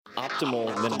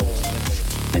optimal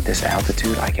minimalism. At this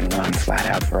altitude, I can run flat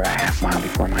out for a half mile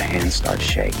before my hands start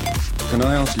shaking. Can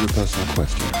I ask you a personal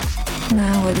question?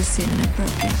 Now would seem an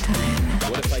appropriate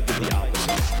time. What if I did the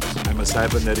opposite? I'm a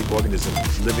cybernetic organism,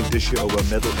 living tissue over a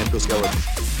metal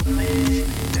endoskeleton. The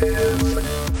Tim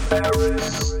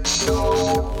Ferriss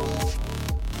Show.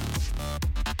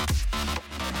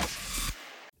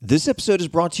 This episode is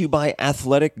brought to you by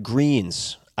Athletic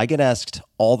Greens. I get asked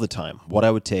all the time what I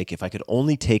would take if I could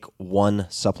only take one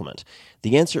supplement.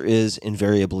 The answer is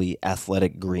invariably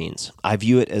Athletic Greens. I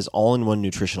view it as all-in-one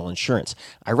nutritional insurance.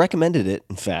 I recommended it,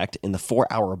 in fact, in the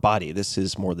 4-Hour Body. This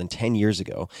is more than 10 years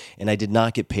ago, and I did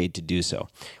not get paid to do so.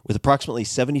 With approximately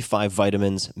 75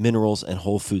 vitamins, minerals, and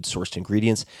whole food-sourced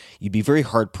ingredients, you'd be very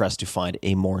hard-pressed to find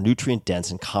a more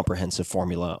nutrient-dense and comprehensive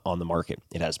formula on the market.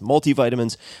 It has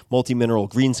multivitamins, multi-mineral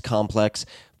greens complex,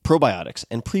 probiotics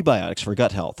and prebiotics for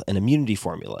gut health, an immunity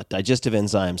formula, digestive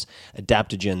enzymes,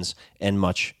 adaptogens, and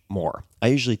much more. I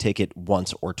usually take it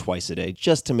once or twice a day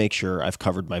just to make sure I've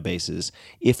covered my bases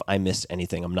if I missed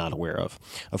anything I'm not aware of.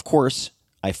 Of course,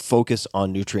 I focus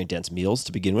on nutrient-dense meals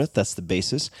to begin with. That's the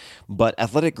basis. But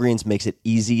Athletic Greens makes it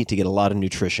easy to get a lot of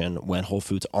nutrition when whole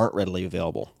foods aren't readily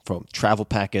available. From travel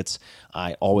packets,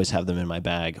 I always have them in my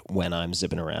bag when I'm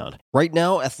zipping around. Right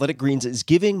now, Athletic Greens is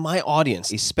giving my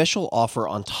audience a special offer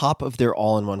on top of their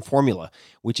all-in-one formula,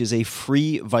 which is a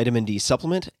free vitamin D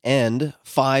supplement and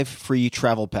 5 free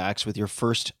travel packs with your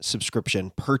first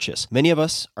subscription purchase. Many of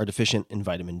us are deficient in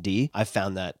vitamin D. I've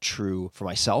found that true for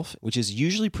myself, which is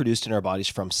usually produced in our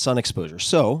bodies from sun exposure.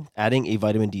 So adding a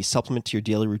vitamin D supplement to your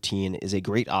daily routine is a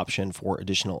great option for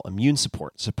additional immune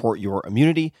support. Support your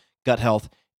immunity, gut health,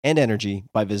 and energy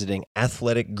by visiting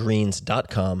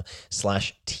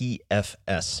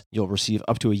athleticgreens.com/TFS. You'll receive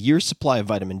up to a year's supply of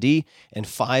vitamin D and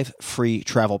 5 free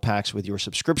travel packs with your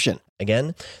subscription.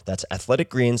 Again, that's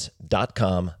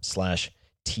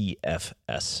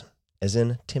athleticgreens.com/TFS, as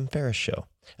in Tim Ferriss Show.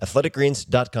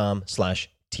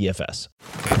 athleticgreens.com/TFS.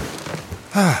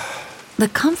 The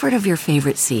comfort of your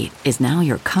favorite seat is now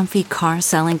your comfy car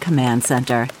selling command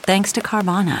center, thanks to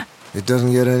Carvana. It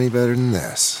doesn't get any better than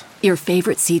this. Your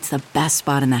favorite seat's the best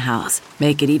spot in the house.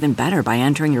 Make it even better by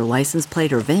entering your license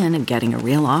plate or VIN and getting a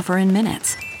real offer in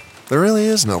minutes. There really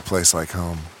is no place like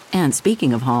home. And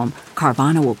speaking of home,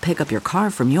 Carvana will pick up your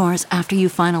car from yours after you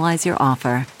finalize your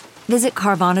offer. Visit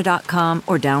Carvana.com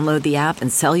or download the app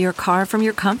and sell your car from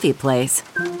your comfy place.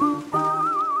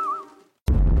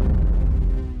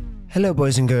 Hello,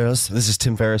 boys and girls. This is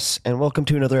Tim Ferriss, and welcome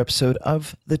to another episode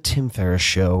of The Tim Ferriss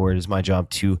Show, where it is my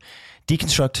job to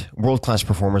deconstruct world-class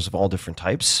performers of all different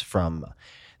types from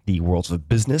the worlds of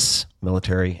business,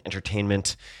 military,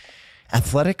 entertainment,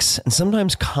 athletics, and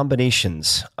sometimes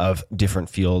combinations of different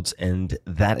fields. And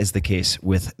that is the case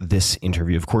with this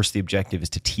interview. Of course, the objective is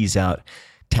to tease out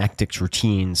tactics,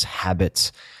 routines,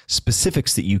 habits,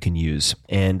 specifics that you can use.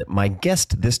 And my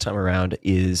guest this time around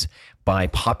is, by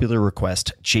popular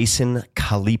request, Jason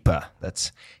Khalipa.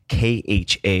 That's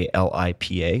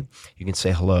Khalipa. You can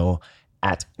say hello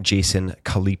at Jason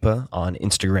Khalipa on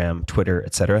Instagram, Twitter,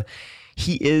 etc.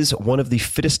 He is one of the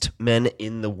fittest men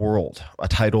in the world, a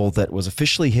title that was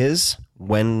officially his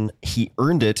when he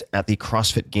earned it at the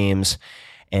CrossFit Games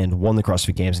and won the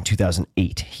CrossFit Games in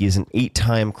 2008. He is an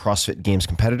 8-time CrossFit Games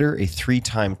competitor, a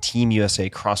 3-time Team USA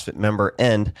CrossFit member,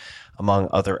 and among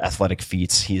other athletic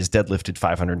feats, he has deadlifted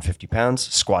 550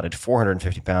 pounds, squatted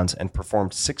 450 pounds, and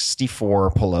performed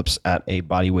 64 pull-ups at a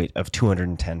body weight of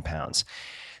 210 pounds.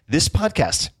 This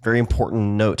podcast, very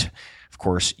important note, of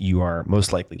course, you are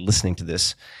most likely listening to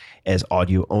this as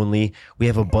audio only. We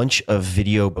have a bunch of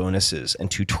video bonuses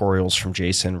and tutorials from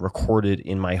Jason recorded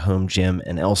in my home gym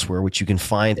and elsewhere, which you can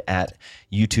find at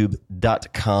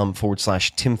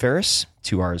youtube.com/Tim Ferriss,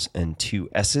 2 R's and 2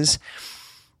 S's.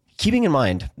 Keeping in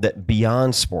mind that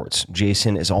beyond sports,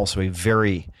 Jason is also a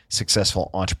very successful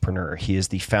entrepreneur. He is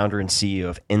the founder and CEO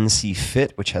of NC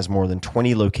Fit, which has more than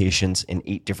 20 locations in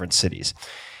 8 different cities.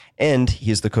 And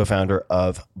he is the co-founder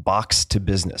of Box to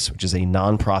Business, which is a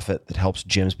nonprofit that helps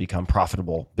gyms become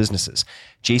profitable businesses.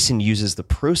 Jason uses the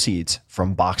proceeds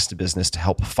from Box to Business to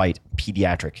help fight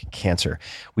pediatric cancer.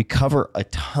 We cover a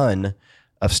ton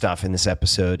of stuff in this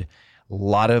episode, a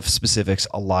lot of specifics,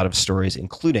 a lot of stories,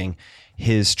 including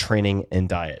his training and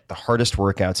diet, the hardest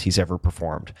workouts he's ever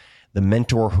performed, the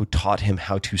mentor who taught him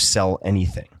how to sell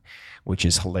anything, which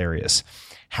is hilarious,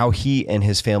 how he and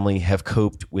his family have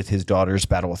coped with his daughter's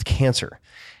battle with cancer,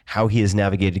 how he has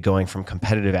navigated going from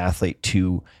competitive athlete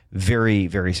to very,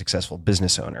 very successful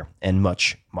business owner, and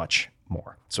much, much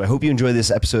more. So I hope you enjoy this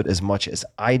episode as much as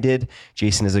I did.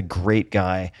 Jason is a great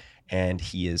guy, and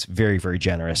he is very, very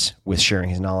generous with sharing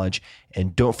his knowledge.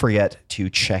 And don't forget to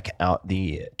check out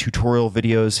the tutorial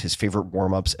videos, his favorite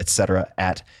warm-ups, etc.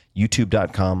 at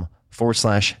youtube.com/Tim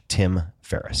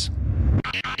Ferriss.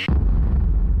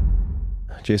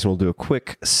 Jason, we'll do a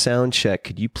quick sound check.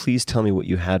 Could you please tell me what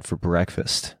you had for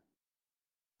breakfast?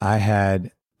 I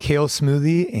had kale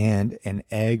smoothie and an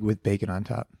egg with bacon on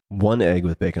top. One egg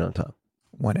with bacon on top.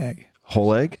 One egg.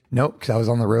 Whole egg? Nope, because I was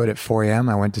on the road at 4 a.m.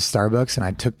 I went to Starbucks and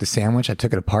I took the sandwich, I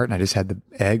took it apart, and I just had the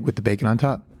egg with the bacon on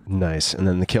top. Nice. And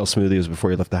then the kale smoothie was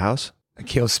before you left the house? A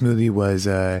kale smoothie was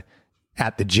at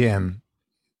the gym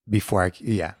before a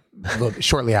little bit,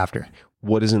 shortly after.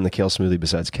 What is in the kale smoothie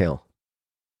besides kale?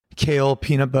 Kale,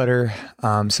 peanut butter,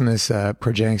 some of this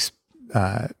progenics,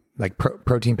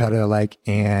 protein powder I like,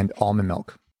 and almond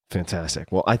milk.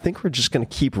 Fantastic. Well, I think we're just going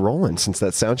to keep rolling since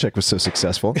that sound check was so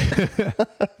successful.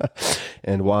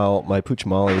 And while my pooch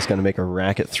Molly is going to make a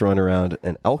racket throwing around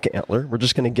an elk antler, we're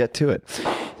just going to get to it.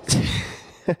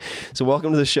 So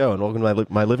welcome to the show and welcome to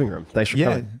my living room. Thanks for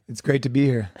coming. Yeah, it's great to be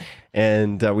here.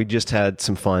 And we just had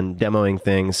some fun demoing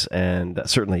things and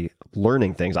certainly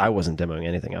learning things. I wasn't demoing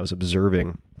anything. I was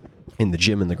observing in the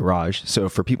gym in the garage. So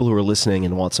for people who are listening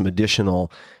and want some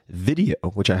additional video,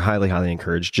 which I highly, highly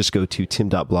encourage, just go to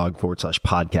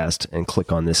tim.blog/podcast and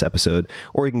click on this episode,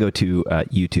 or you can go to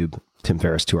YouTube, Tim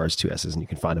Ferriss, 2 R's, 2 S's, and you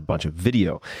can find a bunch of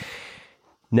video.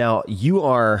 Now, you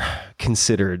are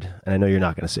considered, and I know you're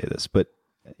not going to say this, but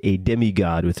a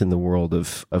demigod within the world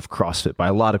of CrossFit by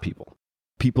a lot of people.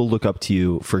 People look up to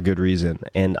you for good reason.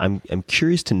 And I'm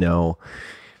curious to know,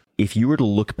 if you were to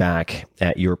look back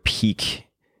at your peak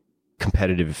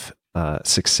competitive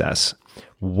success,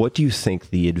 what do you think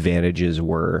the advantages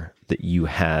were that you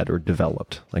had or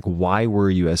developed? Like, why were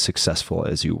you as successful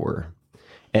as you were?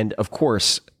 And of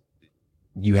course,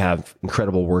 you have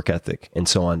incredible work ethic and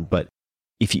so on. But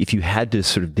if you had to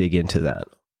sort of dig into that,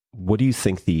 what do you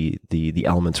think the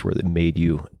elements were that made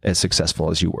you as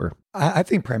successful as you were? I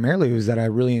think primarily it was that I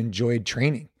really enjoyed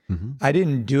training. Mm-hmm. I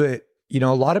didn't do it. A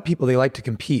lot of people, they like to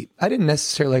compete. I didn't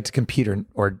necessarily like to compete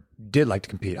or did like to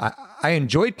compete. I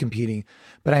enjoyed competing,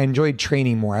 but I enjoyed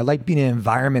training more. I liked being in an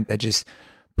environment that just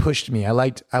pushed me. I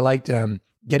liked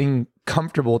getting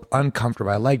comfortable with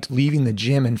uncomfortable. I liked leaving the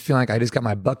gym and feeling like I just got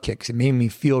my butt kicked. It made me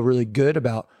feel really good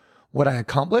about what I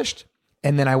accomplished.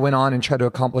 And then I went on and tried to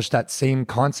accomplish that same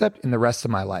concept in the rest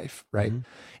of my life, right? Mm-hmm.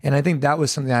 And I think that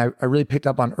was something I really picked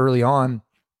up on early on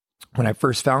when I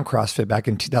first found CrossFit back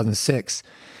in 2006.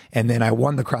 And then I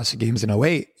won the CrossFit Games in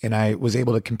 2008, and I was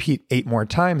able to compete 8 more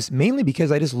times, mainly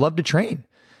because I just loved to train,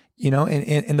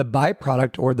 and the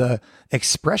byproduct or the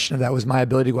expression of that was my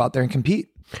ability to go out there and compete.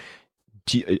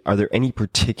 Are there any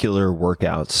particular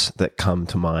workouts that come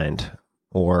to mind,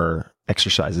 or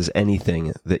exercises,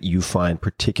 anything that you find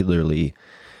particularly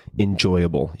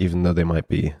enjoyable, even though they might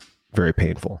be very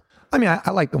painful? I mean,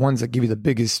 I like the ones that give you the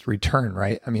biggest return,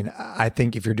 right? I mean, I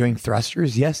think if you're doing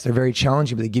thrusters, yes, they're very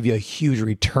challenging, but they give you a huge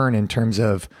return in terms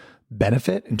of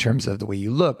benefit, in terms of the way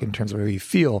you look, in terms of the way you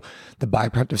feel, the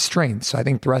byproduct of strength. So I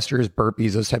think thrusters,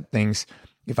 burpees, those type of things,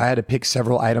 if I had to pick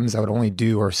several items I would only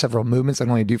do, or several movements I'd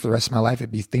only do for the rest of my life,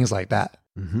 it'd be things like that.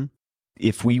 Mm-hmm.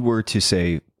 If we were to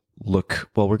say, we're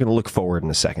going to look forward in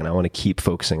a second. I want to keep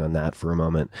focusing on that for a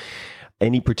moment.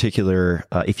 Any particular,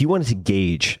 if you wanted to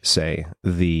gauge, say,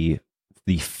 the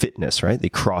fitness, right? The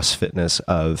cross fitness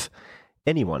of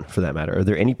anyone for that matter, are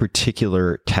there any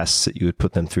particular tests that you would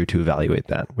put them through to evaluate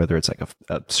that? Whether it's like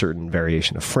a certain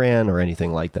variation of Fran or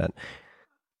anything like that?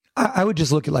 I would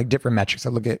just look at like different metrics.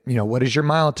 I look at, what is your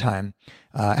mile time?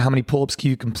 How many pull-ups can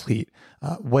you complete?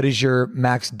 What is your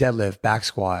max deadlift, back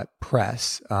squat,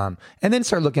 press? And then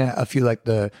start looking at a few like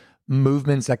the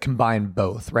movements that combine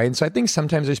both, right? And so I think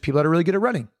sometimes there's people that are really good at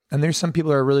running, and there's some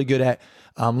people that are really good at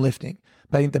lifting.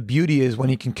 But I think the beauty is when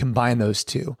you can combine those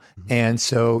two. Mm-hmm. And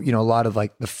so, a lot of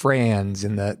like the Frans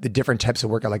and the different types of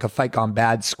workout, like a Fight Gone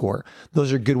Bad score,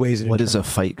 those are good ways. What is a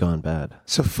Fight Gone Bad?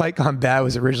 So Fight Gone Bad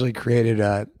was originally created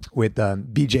with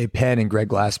BJ Penn and Greg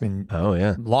Glassman. Oh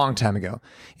yeah, long time ago.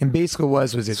 And basically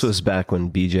this was back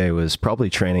when BJ was probably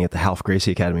training at the Half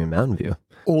Gracie Academy in Mountain View.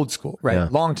 Old school, right? Yeah.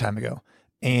 Long time ago.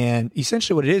 And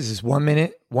essentially what it is 1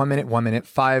 minute, 1 minute, 1 minute,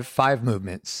 five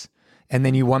movements. And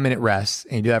then you 1 minute rest,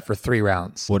 and you do that for 3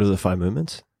 rounds. What are the 5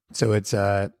 movements? So it's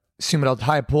a sumo delt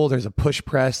high pull, there's a push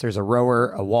press, there's a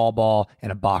rower, a wall ball,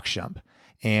 and a box jump.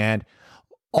 And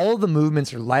all of the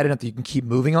movements are light enough that you can keep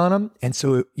moving on them. And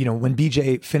so, when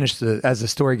BJ finished, as the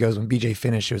story goes, when BJ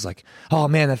finished, it was like, oh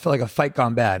man, that felt like a fight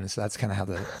gone bad. And so that's kind of how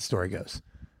the story goes.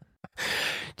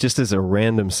 Just as a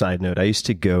random side note, I used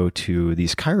to go to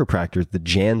these chiropractors, the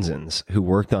Jansens, who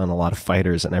worked on a lot of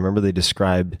fighters. And I remember they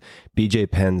described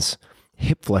BJ Penn's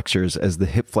hip flexors as the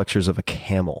hip flexors of a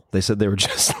camel. They said they were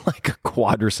just like a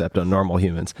quadricep on normal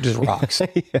humans. Just rocks.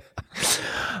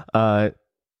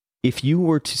 If you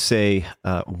were to say,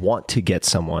 want to get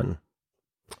someone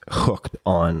hooked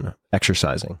on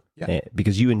exercising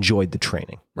because you enjoyed the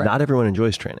training. Right. Not everyone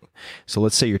enjoys training. So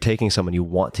let's say you're taking someone, you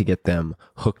want to get them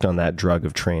hooked on that drug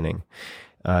of training.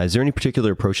 Is there any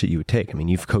particular approach that you would take? I mean,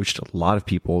 you've coached a lot of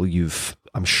people. You've,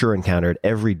 I'm sure, encountered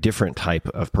every different type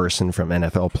of person, from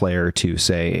NFL player to,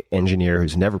 say, engineer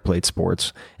who's never played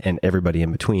sports, and everybody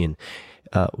in between.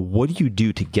 What do you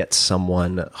do to get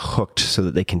someone hooked so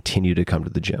that they continue to come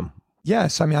to the gym?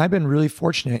 Yes. I mean, I've been really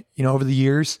fortunate, over the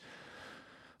years.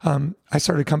 I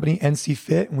started a company, NC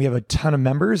Fit, and we have a ton of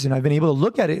members, and I've been able to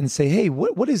look at it and say, hey,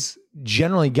 what is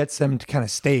generally gets them to kind of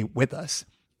stay with us?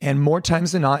 And more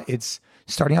times than not, it's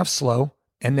starting off slow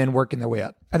and then working their way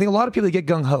up. I think a lot of people, they get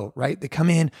gung-ho, right? They come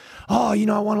in, oh,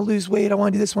 I want to lose weight. I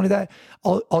want to do this, I want to do that.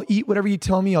 I'll eat whatever you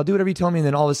tell me. I'll do whatever you tell me. And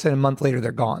then all of a sudden, a month later,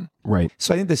 they're gone. Right.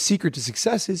 So I think the secret to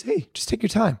success is, hey, just take your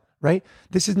time, right?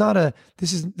 This is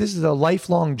a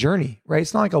lifelong journey, right?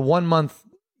 It's not like a 1 month,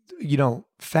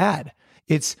 fad.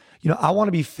 It's, I want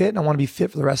to be fit, and I want to be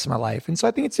fit for the rest of my life. And so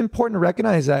I think it's important to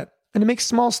recognize that and to make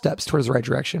small steps towards the right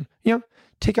direction.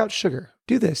 Take out sugar,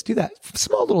 do this, do that,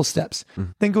 small little steps,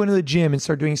 then go into the gym and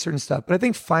start doing certain stuff. But I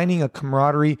think finding a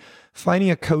camaraderie, finding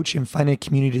a coach, and finding a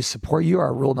community to support you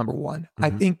are rule number one.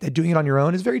 I think that doing it on your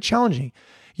own is very challenging.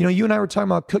 You and I were talking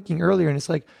about cooking earlier, and it's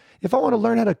like, if I want to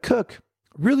learn how to cook,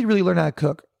 really, really learn how to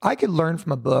cook, I could learn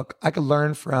from a book. I could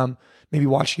learn from maybe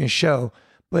watching a show.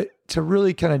 But to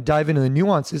really kind of dive into the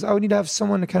nuances, I would need to have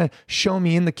someone to kind of show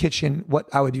me in the kitchen what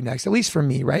I would do next, at least for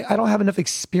me, right? I don't have enough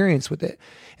experience with it.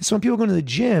 And so when people go to the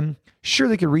gym, sure,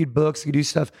 they could read books, they could do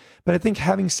stuff, but I think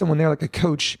having someone there, like a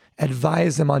coach,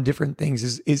 advise them on different things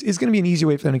is going to be an easy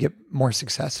way for them to get more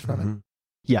success from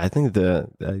it. Yeah, I think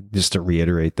just to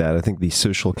reiterate that, I think the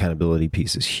social accountability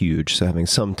piece is huge. So having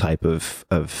some type of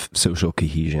social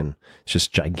cohesion is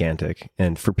just gigantic.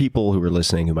 And for people who are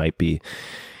listening who might be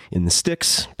in the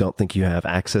sticks, don't think you have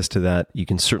access to that, you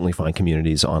can certainly find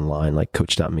communities online like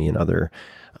Coach.me and other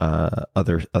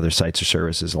sites or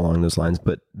services along those lines.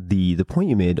 But the point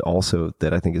you made also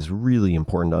that I think is really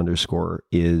important to underscore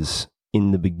is,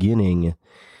 in the beginning,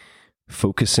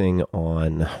 focusing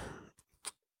on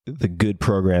the good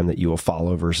program that you will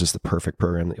follow versus the perfect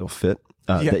program that you'll fit,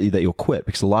 that you'll quit.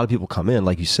 Because a lot of people come in,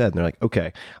 like you said, and they're like,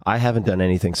 okay, I haven't done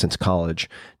anything since college.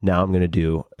 Now I'm going to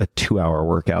do a 2-hour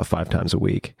workout 5 times a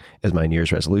week as my New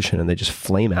Year's resolution. And they just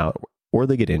flame out, or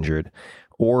they get injured,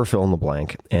 or fill in the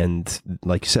blank. And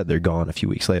like you said, they're gone a few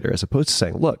weeks later, as opposed to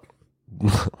saying, look,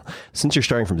 since you're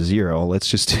starting from zero, let's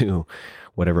just do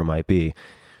whatever it might be.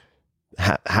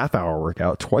 Half-hour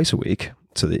workout twice a week,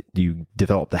 so that you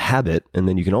develop the habit, and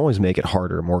then you can always make it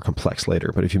harder, more complex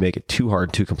later. But if you make it too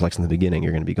hard, too complex in the beginning,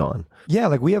 you're going to be gone. Yeah,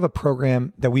 like we have a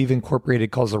program that we've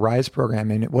incorporated called the RISE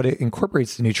program, and what it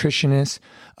incorporates the nutritionist,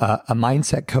 a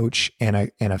mindset coach,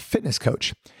 and a fitness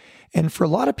coach. And for a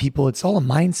lot of people, it's all a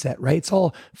mindset, right? It's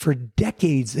all, for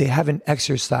decades, they haven't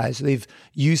exercised. They've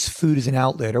used food as an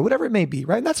outlet or whatever it may be,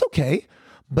 right? And that's okay,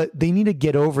 but they need to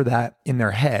get over that in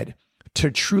their head to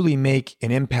truly make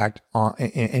an impact on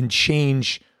and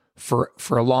change for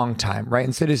a long time, right?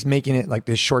 Instead of just making it like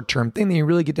this short-term thing, then you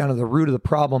really get down to the root of the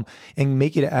problem and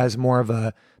make it as more of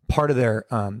a part of their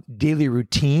daily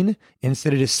routine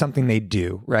instead of just something they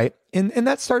do, right? And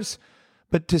that starts,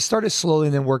 but to start it slowly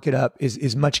and then work it up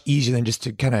is much easier than just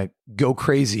to kind of go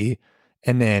crazy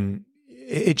and then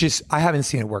I haven't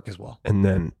seen it work as well. And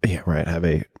then, have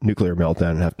a nuclear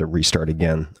meltdown and have to restart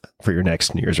again for your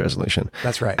next New Year's resolution.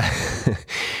 That's right.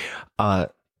 I'm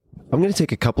going to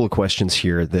take a couple of questions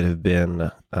here that have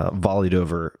been volleyed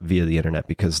over via the internet,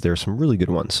 because there are some really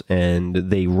good ones, and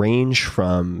they range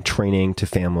from training to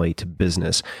family to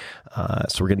business.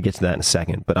 So we're going to get to that in a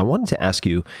second. But I wanted to ask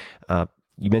you,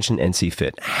 you mentioned NC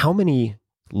Fit. How many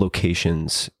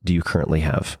locations do you currently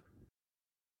have?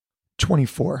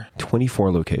 24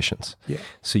 locations. Yeah.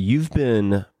 So you've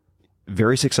been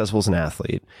very successful as an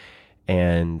athlete,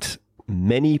 and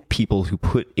many people who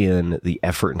put in the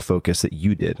effort and focus that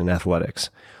you did in athletics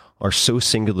are so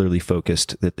singularly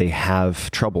focused that they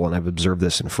have trouble, and I've observed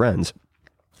this in friends,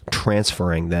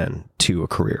 transferring then to a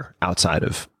career outside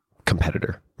of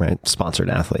competitor, right? Sponsored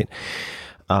athlete.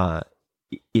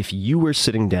 If you were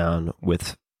sitting down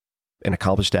with an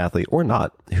accomplished athlete or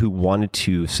not who wanted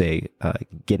to, say,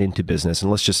 get into business,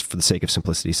 and let's just, for the sake of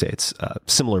simplicity, say it's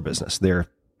similar business. They're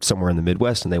somewhere in the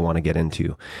Midwest and they want to get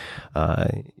into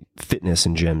fitness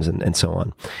and gyms and so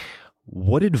on.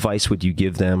 What advice would you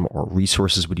give them, or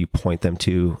resources would you point them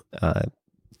to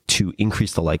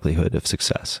increase the likelihood of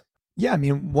success? Yeah, I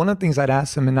mean, one of the things I'd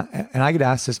ask them, and I get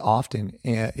asked this often,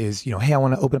 is, hey, I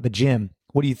want to open up a gym.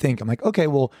 What do you think? I'm like, okay,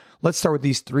 well, let's start with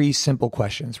these 3 simple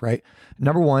questions, right?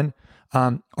 Number one,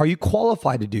 are you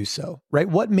qualified to do so, right?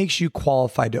 What makes you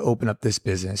qualified to open up this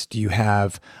business? Do you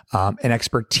have an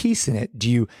expertise in it?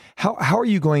 How are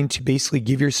you going to basically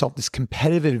give yourself this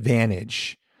competitive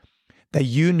advantage that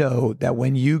you know that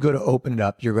when you go to open it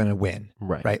up, you're going to win,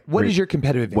 right? What is your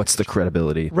competitive advantage? What's the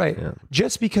credibility? Right. Yeah.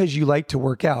 Just because you like to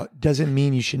work out doesn't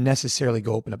mean you should necessarily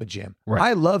go open up a gym. Right.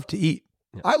 I love to eat.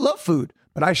 Yeah. I love food,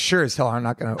 but I sure as hell am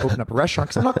not going to open up a restaurant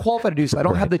because I'm not qualified to do so. I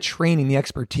don't have the training, the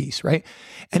expertise, right?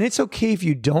 And it's okay if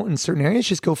you don't in certain areas,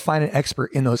 just go find an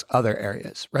expert in those other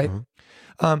areas, right?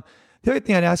 Mm-hmm. The other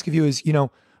thing I'd ask of you is,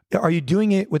 are you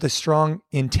doing it with a strong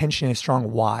intention, a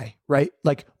strong why, right?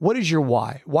 Like, what is your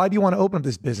why? Why do you want to open up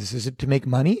this business? Is it to make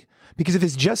money? Because if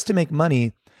it's just to make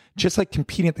money, just like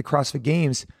competing at the CrossFit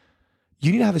Games,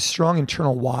 you need to have a strong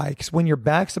internal why. Because when your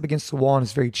back's up against the wall and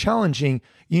it's very challenging,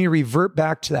 you need to revert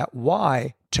back to that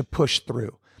why to push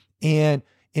through. And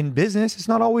in business, it's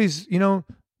not always,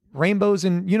 rainbows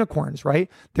and unicorns,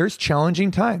 right? There's challenging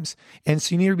times. And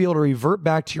so you need to be able to revert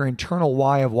back to your internal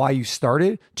why of why you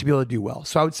started to be able to do well.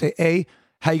 So I would say, A,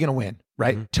 how are you going to win,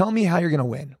 right? Mm-hmm. Tell me how you're going to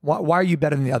win. Why are you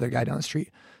better than the other guy down the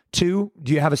street? 2,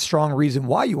 do you have a strong reason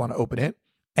why you want to open it?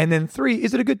 And then 3,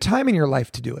 is it a good time in your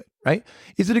life to do it, right?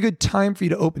 Is it a good time for you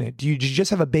to open it? Do you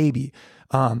just have a baby?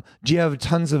 Do you have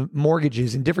tons of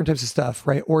mortgages and different types of stuff,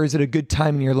 right? Or is it a good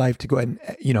time in your life to go ahead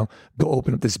and, go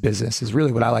open up this business is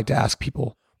really what I like to ask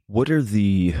people. What are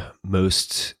the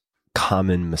most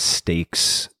common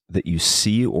mistakes that you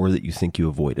see or that you think you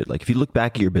avoided? Like if you look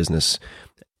back at your business,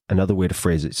 another way to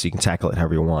phrase it so you can tackle it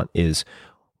however you want is,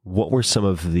 what were some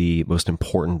of the most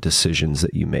important decisions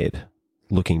that you made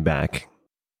looking back?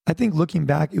 I think looking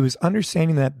back, it was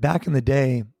understanding that back in the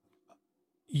day,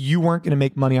 you weren't going to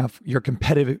make money off your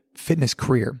competitive fitness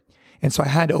career. And so I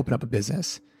had to open up a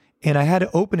business and I had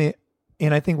to open it.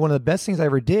 And I think one of the best things I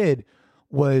ever did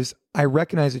was I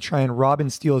recognized to try and rob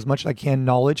and steal as much as I can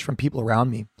knowledge from people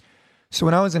around me. So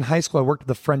when I was in high school, I worked at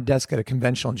the front desk at a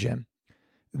conventional gym.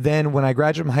 Then when I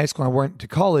graduated from high school and I went to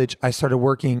college, I started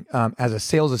working as a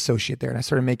sales associate there and I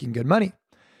started making good money.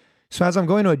 So as I'm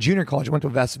going to a junior college, I went to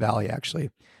West Valley actually.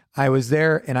 I was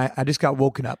there and I just got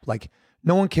woken up. Like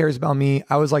no one cares about me.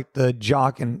 I was like the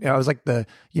jock and I was like the,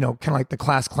 kind of like the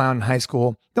class clown in high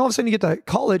school. Then all of a sudden you get to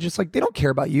college, it's like, they don't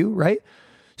care about you, right?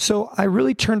 So I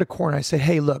really turned a corner. I said,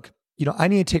 hey, look, I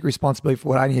need to take responsibility for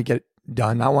what I need to get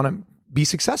done. I want to be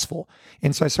successful.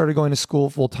 And so I started going to school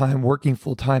full time, working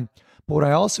full time. But what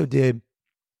I also did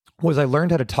was I learned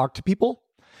how to talk to people.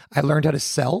 I learned how to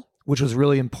sell, which was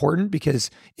really important because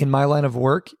in my line of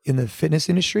work in the fitness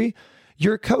industry,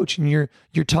 you're a coach and you're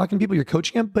talking to people, you're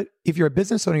coaching them. But if you're a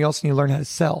business owner, you also need to learn how to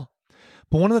sell.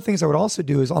 But one of the things I would also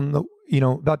do is on the,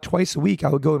 about twice a week, I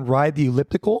would go and ride the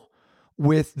elliptical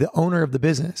with the owner of the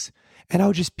business. And I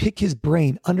would just pick his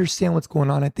brain, understand what's going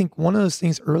on. I think one of those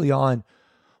things early on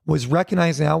was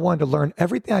recognizing I wanted to learn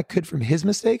everything I could from his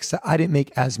mistakes that I didn't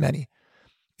make as many.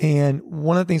 And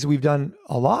one of the things that we've done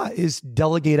a lot is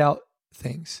delegate out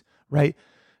things, right?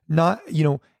 Not,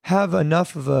 have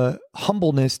enough of a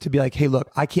humbleness to be like, hey,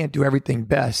 look, I can't do everything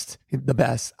the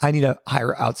best. I need to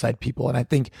hire outside people. And I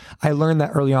think I learned that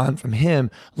early on from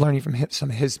him, learning from some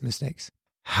of his mistakes.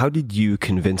 How did you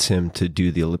convince him to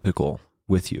do the elliptical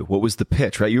with you? What was the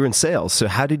pitch, right? You were in sales. So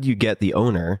how did you get the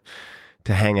owner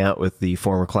to hang out with the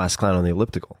former class clown on the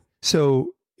elliptical?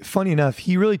 So funny enough,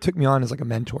 he really took me on as like a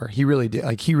mentor. He really did.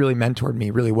 Like he really mentored me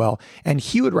really well. And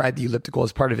he would ride the elliptical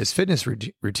as part of his fitness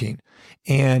routine.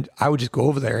 And I would just go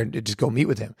over there and just go meet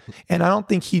with him. And I don't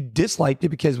think he disliked it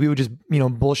because we would just,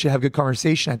 bullshit, have good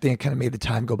conversation. I think it kind of made the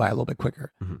time go by a little bit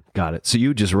quicker. Mm-hmm. Got it. So you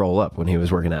would just roll up when he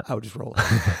was working out. I would just roll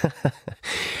up.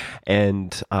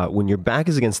 And when your back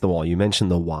is against the wall, you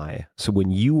mentioned the why. So when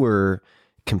you were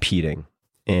competing,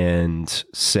 and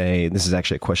say, this is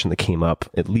actually a question that came up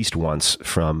at least once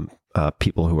from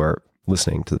people who are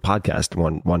listening to the podcast,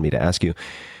 wanted me to ask you,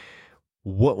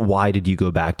 why did you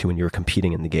go back to when you were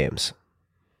competing in the games?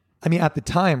 I mean, at the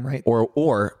time, right?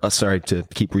 Or sorry to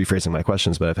keep rephrasing my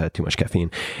questions, but I've had too much caffeine.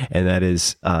 And that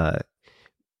is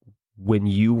when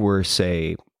you were,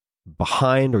 say,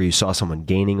 behind or you saw someone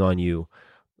gaining on you,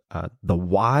 the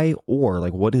why, or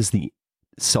like what is the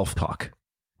self-talk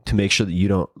to make sure that you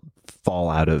don't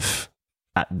fall out of,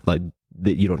 like,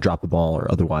 that you don't drop the ball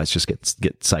or otherwise just get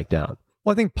psyched out?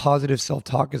 Well, I think positive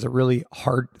self-talk is a really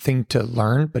hard thing to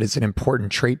learn, but it's an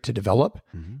important trait to develop.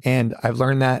 Mm-hmm. And I've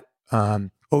learned that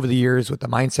over the years with the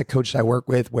mindset coach I work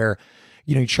with, where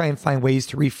you try and find ways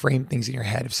to reframe things in your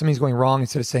head. If something's going wrong,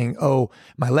 instead of saying, oh,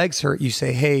 my legs hurt, you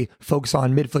say, hey, focus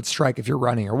on midfoot strike if you're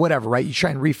running or whatever, right? You try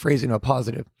and rephrase it into a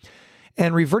positive.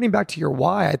 And reverting back to your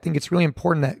why, I think it's really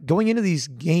important that going into these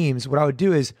games, what I would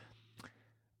do is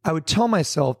I would tell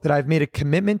myself that I've made a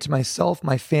commitment to myself,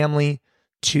 my family,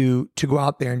 to go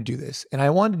out there and do this. And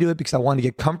I wanted to do it because I wanted to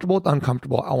get comfortable with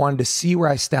uncomfortable. I wanted to see where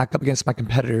I stack up against my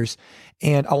competitors,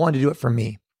 and I wanted to do it for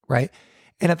me, right?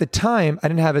 And at the time, I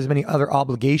didn't have as many other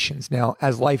obligations. Now,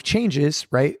 as life changes,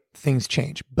 right, things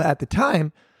change. But at the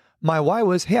time, my why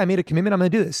was, hey, I made a commitment, I'm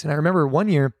going to do this. And I remember one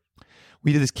year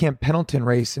we did this Camp Pendleton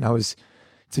race, and it's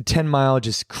a 10-mile,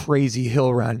 just crazy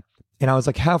hill run. And I was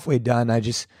like halfway done. I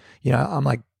just, I'm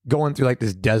like going through like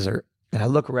this desert. And I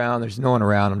look around, there's no one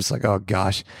around. I'm just like, oh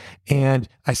gosh. And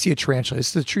I see a tarantula.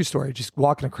 This is a true story. Just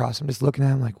walking across, I'm just looking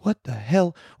at him like, what the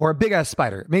hell? Or a big ass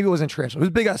spider. Maybe it wasn't a tarantula. It was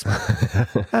a big ass spider.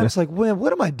 And I was like, man,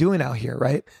 what am I doing out here?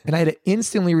 Right. And I had to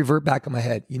instantly revert back in my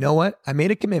head. You know what? I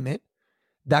made a commitment.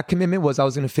 That commitment was I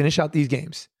was going to finish out these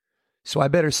games. So I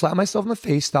better slap myself in the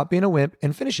face, stop being a wimp,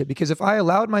 and finish it. Because if I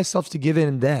allowed myself to give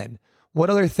in then, what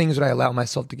other things would I allow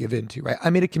myself to give in to, right?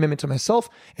 I made a commitment to myself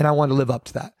and I wanted to live up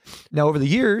to that. Now, over the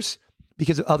years,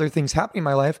 because of other things happening in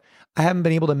my life, I haven't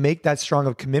been able to make that strong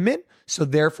of commitment. So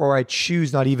therefore, I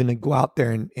choose not even to go out there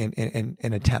and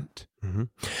attempt. Mm-hmm.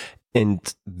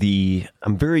 And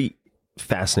I'm very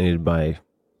fascinated by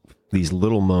these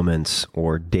little moments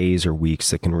or days or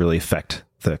weeks that can really affect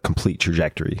the complete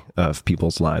trajectory of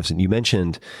people's lives. And you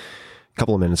mentioned a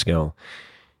couple of minutes ago,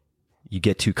 you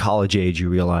get to college age, you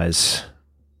realize,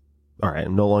 all right,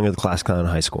 I'm no longer the class clown in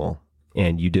high school.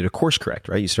 And you did a course correct,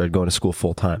 right? You started going to school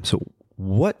full time. So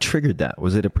what triggered that?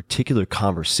 Was it a particular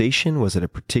conversation? Was it a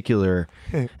particular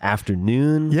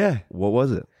afternoon? Yeah. What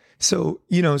was it? So,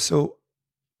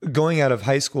 going out of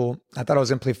high school, I thought I was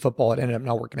going to play football. It ended up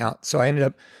not working out. So I ended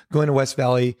up going to West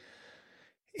Valley.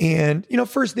 And,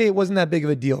 first day, it wasn't that big of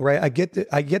a deal, right? I get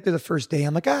there the first day.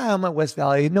 I'm like, I'm at West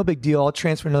Valley. No big deal. I'll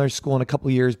transfer to another school in a couple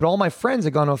of years. But all my friends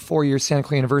had gone to a 4-year Santa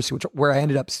Clara University, where I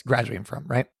ended up graduating from,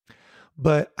 right?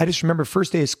 But I just remember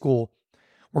first day of school,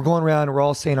 we're going around and we're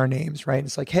all saying our names, right? And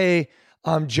it's like, hey,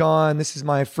 I'm John. This is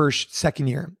my second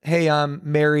year. Hey, I'm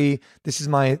Mary. This is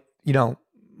my,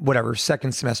 whatever,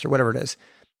 second semester, whatever it is.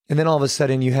 And then all of a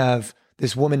sudden you have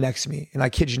this woman next to me. And I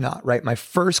kid you not, right? My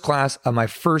first class of my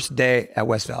first day at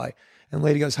West Valley. And the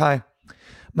lady goes, hi,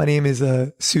 my name is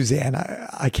Suzanne.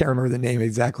 I can't remember the name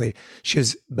exactly. She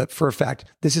goes, but for a fact,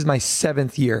 this is my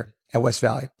 7th year at West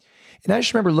Valley. And I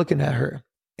just remember looking at her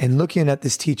and looking at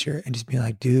this teacher and just being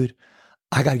like, dude,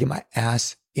 I got to get my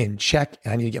ass in check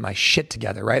and I need to get my shit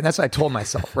together, right? And that's what I told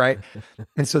myself, right?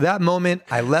 And so that moment,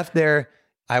 I left there.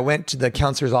 I went to the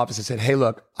counselor's office and said, hey,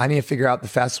 look, I need to figure out the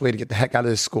fastest way to get the heck out of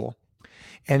this school.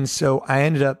 And so I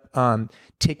ended up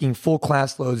taking full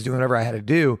class loads, doing whatever I had to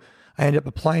do. I ended up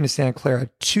applying to Santa Clara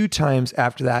 2 times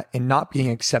after that and not being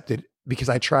accepted because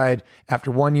I tried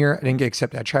after 1 year, I didn't get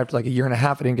accepted. I tried for like a year and a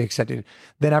half, I didn't get accepted.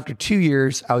 Then after 2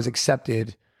 years, I was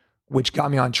accepted, which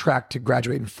got me on track to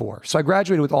graduate in 4. So I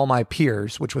graduated with all my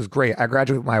peers, which was great. I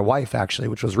graduated with my wife actually,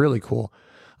 which was really cool.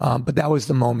 But that was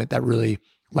the moment that really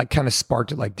kind of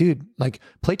sparked it. Like, dude,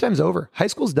 playtime's over. High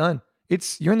school's done.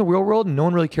 You're in the real world and no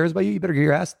one really cares about you. You better get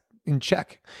your ass in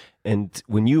check. And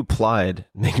when you applied,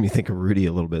 making me think of Rudy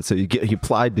a little bit. So you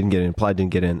applied, didn't get in, applied,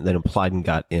 didn't get in, then applied and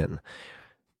got in.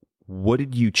 What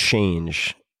did you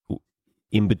change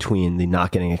in between the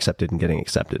not getting accepted and getting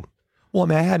accepted? Well, I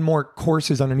mean, I had more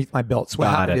courses underneath my belt. So what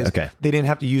happened is they didn't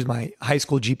have to use my high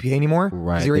school GPA anymore.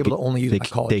 Right. They were able to only use my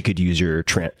college. They could use your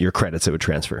credits that would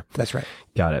transfer. That's right.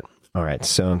 Got it. All right.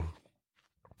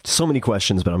 So many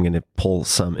questions, but I'm going to pull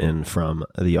some in from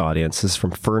the audience. This is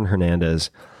from Fern Hernandez.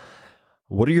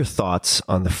 What are your thoughts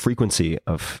on the frequency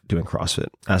of doing CrossFit?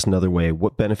 Asked another way,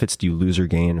 what benefits do you lose or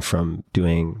gain from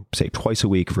doing, say, twice a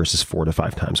week versus 4 to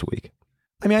 5 times a week?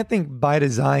 I mean, I think by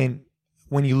design,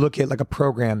 when you look at like a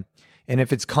program, and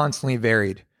if it's constantly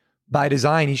varied, by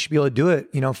design, you should be able to do it,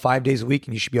 5 days a week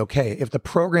and you should be okay. If the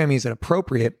programming is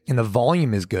appropriate and the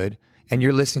volume is good and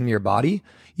you're listening to your body,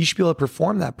 you should be able to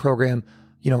perform that program,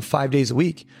 5 days a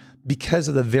week because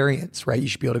of the variance, right? You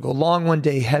should be able to go long one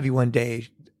day, heavy one day,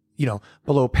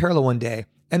 below parallel one day.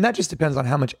 And that just depends on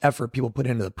how much effort people put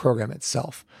into the program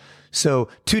itself. So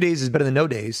 2 days is better than no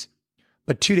days,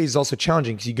 but 2 days is also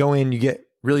challenging because you go in, you get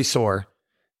really sore,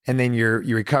 and then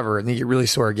you recover, and then you get really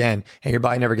sore again, and your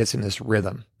body never gets in this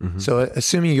rhythm. Mm-hmm. So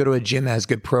assuming you go to a gym that has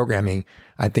good programming,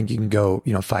 I think you can go,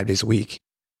 5 days a week.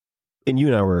 And you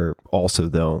and I were also,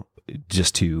 though,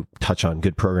 just to touch on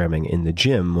good programming in the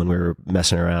gym when we were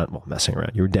messing around,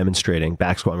 you were demonstrating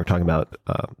back squat. We were talking about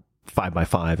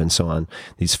 5x5 and so on,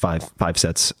 these five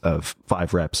sets of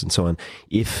 5 reps and so on.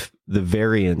 If the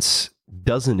variance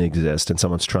doesn't exist and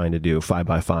someone's trying to do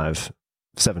 5x5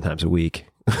 7 times a week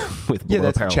with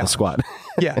below parallel squat.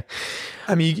 Yeah.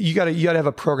 I mean, you gotta have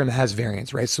a program that has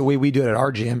variance, right? So the way we do it at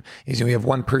our gym is we have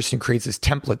one person who creates this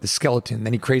template, the skeleton,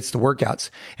 then he creates the workouts,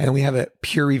 and then we have it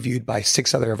peer reviewed by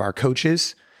 6 other of our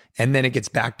coaches, and then it gets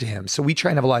back to him. So we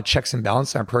try and have a lot of checks and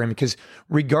balances in our program, because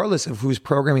regardless of who's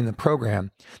programming the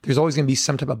program, there's always going to be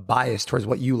some type of bias towards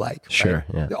what you like. Sure.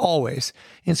 Right? Yeah. Always.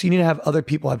 And so you need to have other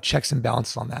people have checks and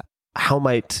balances on that. How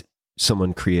might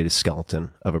someone create a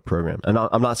skeleton of a program? And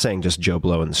I'm not saying just Joe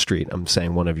Blow in the street. I'm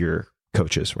saying one of your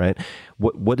coaches, right?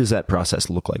 What does that process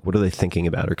look like? What are they thinking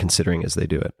about or considering as they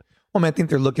do it? Well, I mean, I think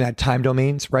they're looking at time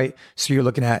domains, right? So you're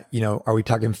looking at, are we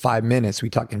talking 5 minutes? Are we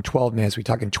talking 12 minutes? Are we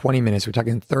talking 20 minutes? Are we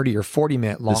talking 30 or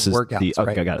 40-minute long workouts?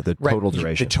 Okay, I got it. The total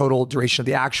duration. The total duration of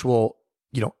the actual,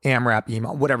 AMRAP,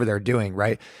 EMOM, whatever they're doing,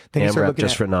 right? Then AMRAP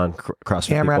just for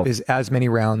non-CrossFit AMRAP people. is as many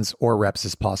rounds or reps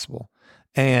as possible.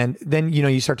 And then,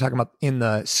 you start talking about in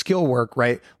the skill work,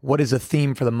 right? What is a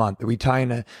theme for the month? Are we trying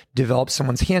to develop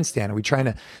someone's handstand? Are we trying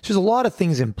to, so there's a lot of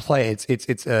things in play.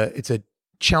 It's a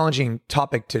challenging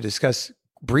topic to discuss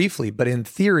briefly, but in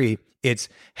theory, it's,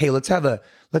 hey, let's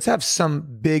have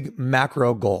some big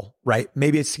macro goal, right?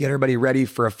 Maybe it's to get everybody ready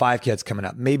for a 5K that's coming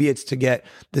up. Maybe it's to get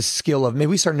the skill of, maybe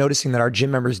we start noticing that our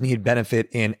gym members need benefit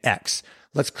in X.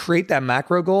 Let's create that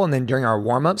macro goal. And then during our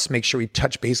warm-ups, make sure we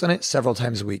touch base on it several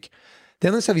times a week.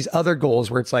 Then let's have these other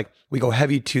goals where it's like we go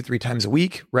heavy 2-3 times a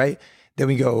week, right? Then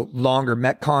we go longer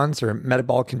Metcons or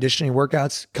metabolic conditioning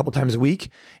workouts a couple times a week.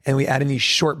 And we add in these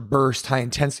short burst, high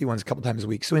intensity ones a couple times a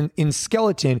week. So in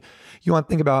skeleton, you want to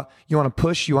think about, you want to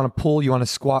push, you want to pull, you want to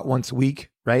squat once a week,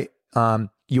 right?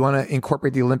 You want to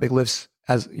incorporate the Olympic lifts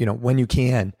as, when you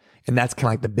can. And that's kind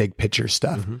of like the big picture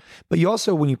stuff. Mm-hmm. But you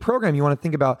also, when you program, you want to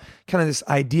think about kind of this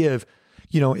idea of,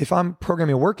 if I'm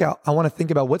programming a workout, I want to think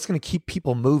about what's going to keep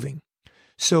people moving.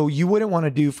 So you wouldn't want to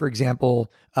do, for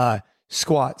example,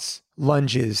 squats,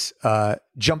 lunges,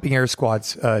 jumping air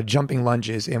squats, jumping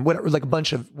lunges, and whatever, like a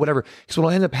bunch of whatever. Because what will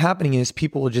end up happening is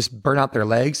people will just burn out their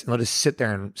legs and they'll just sit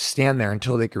there and stand there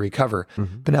until they can recover.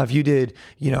 Mm-hmm. But now if you did,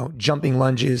 jumping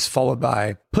lunges followed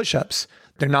by push-ups,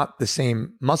 they're not the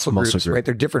same muscle groups, right?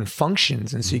 They're different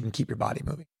functions. And so you can keep your body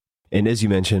moving. And as you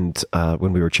mentioned,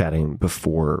 when we were chatting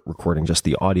before recording just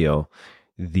the audio,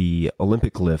 the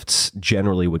Olympic lifts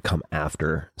generally would come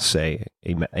after, say,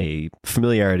 a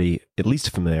familiarity, at least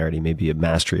a familiarity, maybe a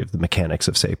mastery of the mechanics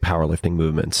of, say, powerlifting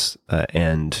movements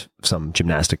and some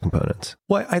gymnastic components.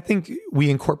 Well, I think we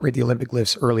incorporate the Olympic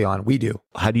lifts early on. We do.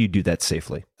 How do you do that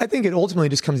safely? I think it ultimately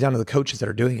just comes down to the coaches that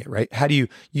are doing it, right? How do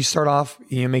you start off,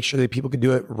 make sure that people can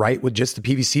do it right with just the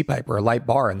PVC pipe or a light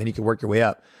bar, and then you can work your way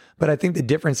up. But I think the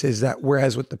difference is that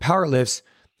whereas with the power lifts,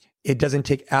 it doesn't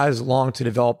take as long to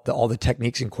develop all the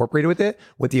techniques incorporated with it.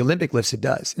 With the Olympic lifts, it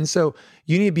does. And so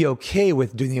you need to be okay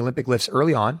with doing the Olympic lifts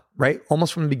early on, right?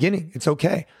 Almost from the beginning. It's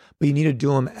okay. But you need to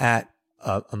do them at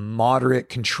a moderate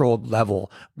controlled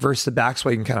level versus the back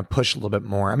squat. You can kind of push a little bit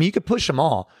more. I mean, you could push them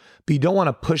all, but you don't want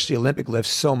to push the Olympic lifts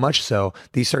so much so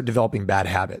that you start developing bad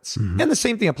habits. Mm-hmm. And the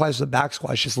same thing applies to the back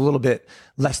squat. It's just a little bit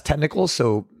less technical.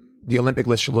 So the Olympic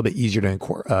lifts are a little bit easier to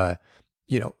incorporate.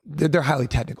 They're highly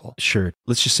technical. Sure.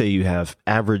 Let's just say you have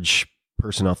average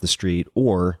person off the street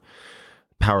or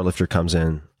powerlifter comes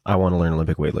in, I want to learn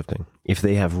Olympic weightlifting. If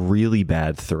they have really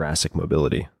bad thoracic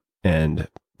mobility and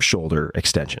shoulder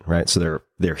extension, right? So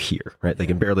they're here, right? They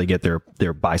can barely get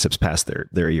their biceps past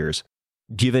their ears.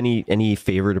 Do you have any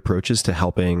favorite approaches to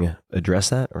helping address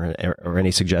that or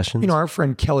any suggestions? Our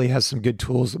friend Kelly has some good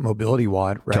tools at Mobility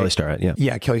WOD, right? Kelly Starrett, yeah.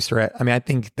 Yeah, Kelly Starrett. I mean, I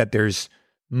think that there's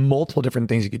multiple different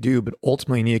things you could do, but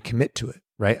ultimately you need to commit to it,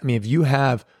 right? I mean, if you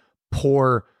have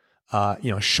poor,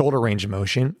 shoulder range of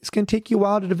motion, it's going to take you a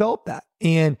while to develop that.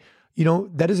 And,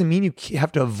 that doesn't mean you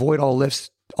have to avoid all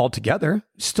lifts altogether.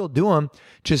 Still do them.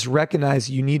 Just recognize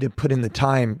you need to put in the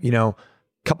time,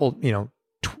 couple,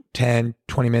 10,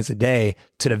 20 minutes a day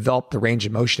to develop the range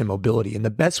of motion and mobility. And the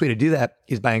best way to do that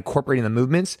is by incorporating the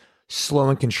movements, slow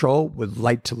and control with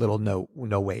light to little no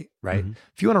weight, right? Mm-hmm.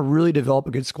 If you want to really develop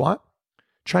a good squat,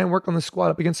 try and work on the squat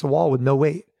up against the wall with no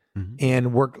weight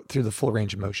and work through the full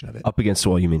range of motion of it. Up against the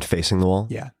wall, you mean facing the wall?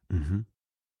 Yeah. Mm-hmm.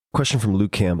 Question from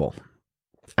Luke Campbell.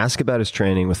 Ask about his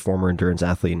training with former endurance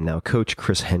athlete and now coach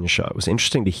Chris Henshaw. It was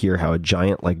interesting to hear how a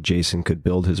giant like Jason could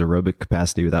build his aerobic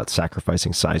capacity without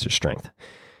sacrificing size or strength.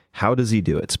 How does he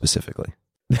do it specifically?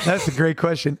 That's a great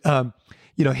question.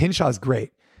 Henshaw's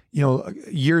great.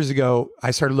 years ago,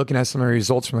 I started looking at some of the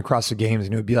results from the CrossFit Games,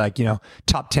 and it would be like,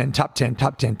 top 10, top 10,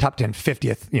 top 10, top 10,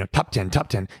 50th, top 10, top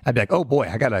 10. I'd be like, oh boy,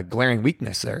 I got a glaring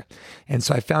weakness there. And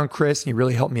so I found Chris, and he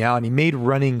really helped me out, and he made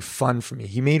running fun for me.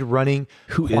 He made running.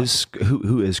 Who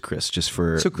is Chris? Just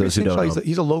for Chris those who don't know.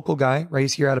 He's a local guy, right?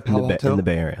 He's here out of Palo Alto. In the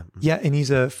Bay Area. Yeah, and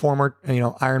he's a former,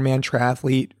 Ironman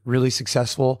triathlete, really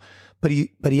successful. But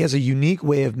he has a unique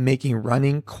way of making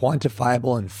running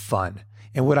quantifiable and fun.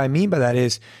 And what I mean by that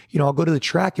is, I'll go to the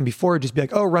track, and before it'd just be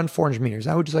like, oh, run 400 meters.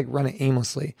 I would just like run it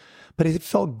aimlessly. But it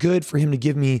felt good for him to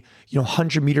give me,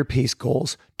 100-meter pace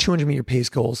goals, 200-meter pace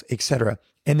goals, etc.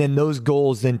 And then those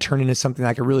goals then turn into something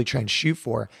I could really try and shoot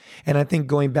for. And I think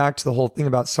going back to the whole thing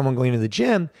about someone going to the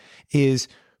gym is,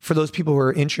 for those people who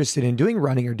are interested in doing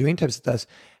running or doing types of stuff,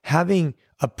 having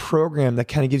a program that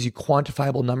kind of gives you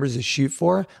quantifiable numbers to shoot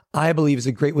for, I believe is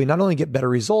a great way not only to get better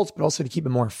results, but also to keep it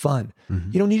more fun. Mm-hmm.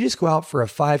 You don't need to just go out for a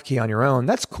 5K on your own.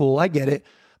 That's cool. I get it.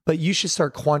 But you should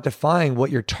start quantifying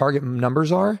what your target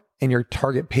numbers are and your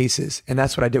target paces. And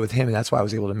that's what I did with him. And that's why I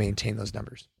was able to maintain those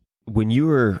numbers. When you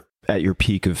were at your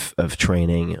peak of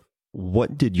training,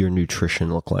 what did your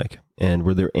nutrition look like? And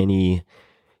were there any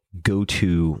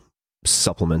go-to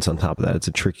supplements on top of that? It's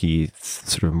a tricky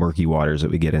sort of murky waters that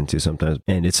we get into sometimes,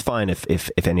 and it's fine if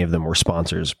any of them were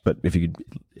sponsors, but if you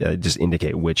could just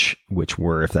indicate which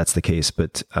were, if that's the case.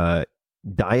 But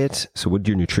diet, so what did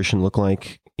your nutrition look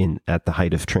like at the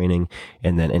height of training,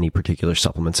 and then any particular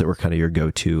supplements that were kind of your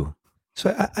go-to?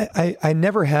 So I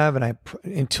never have, and I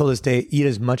until this day eat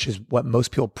as much as what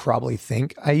most people probably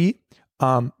think I eat.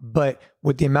 But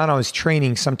with the amount I was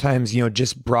training, sometimes,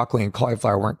 just broccoli and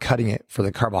cauliflower weren't cutting it for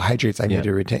the carbohydrates I needed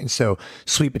to retain. So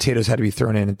sweet potatoes had to be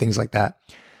thrown in and things like that.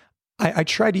 I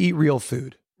tried to eat real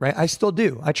food, right? I still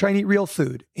do. I try and eat real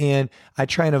food, and I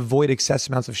try and avoid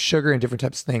excessive amounts of sugar and different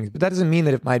types of things. But that doesn't mean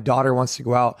that if my daughter wants to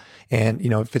go out and,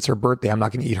 if it's her birthday, I'm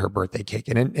not going to eat her birthday cake.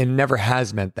 And it never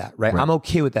has meant that, right? I'm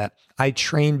okay with that. I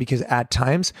train because at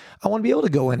times I want to be able to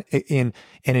go in and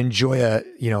enjoy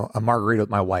a margarita with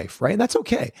my wife, right? And that's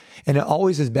okay. And it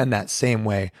always has been that same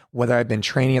way, whether I've been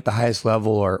training at the highest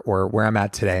level or where I'm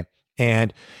at today.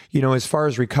 And, as far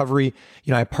as recovery,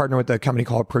 I partner with a company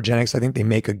called Progenics. I think they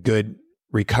make a good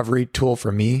recovery tool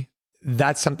for me.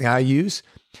 That's something I use.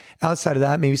 Outside of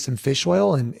that, maybe some fish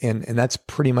oil, and that's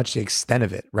pretty much the extent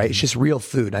of it, right? It's just real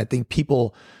food. I think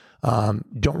people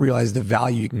don't realize the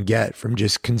value you can get from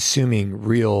just consuming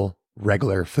real,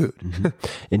 regular food. Mm-hmm.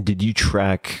 And did you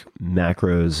track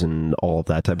macros and all of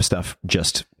that type of stuff?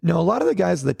 No, a lot of the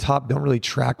guys at the top don't really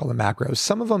track all the macros.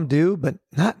 Some of them do, but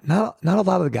not a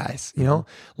lot of the guys. A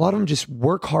lot of them just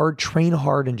work hard, train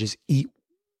hard, and just eat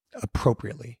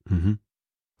appropriately. Mm-hmm.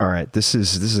 All right. This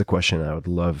is a question I would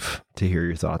love to hear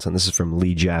your thoughts on. This is from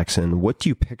Lee Jackson. What do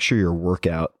you picture your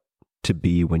workout to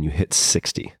be when you hit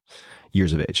 60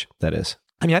 years of age? That is.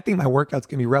 I mean, I think my workout's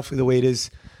going to be roughly the way it is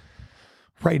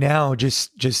right now,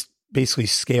 just basically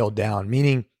scaled down,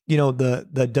 meaning,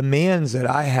 the demands that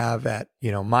I have at,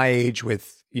 my age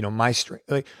with, my strength,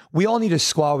 like we all need a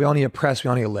squat, we all need a press, we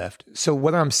all need a lift. So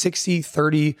whether I'm 60,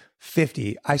 30,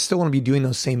 50, I still want to be doing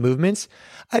those same movements.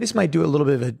 I just might do a little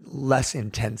bit of a less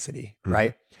intensity,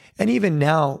 right? And even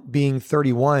now being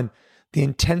 31, the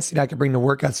intensity I can bring to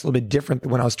workouts is a little bit different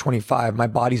than when I was 25. My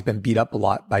body's been beat up a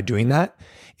lot by doing that.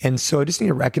 And so I just need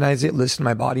to recognize it, listen to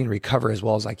my body, and recover as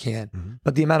well as I can. Mm-hmm.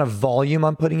 But the amount of volume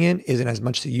I'm putting in isn't as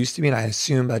much as it used to be. And I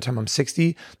assume by the time I'm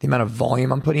 60, the amount of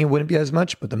volume I'm putting in wouldn't be as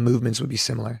much, but the movements would be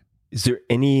similar. Is there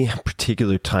any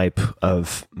particular type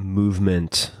of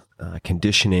movement,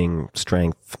 conditioning,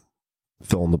 strength,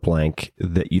 fill in the blank,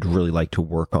 that you'd really like to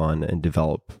work on and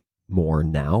develop more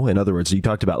now? In other words, you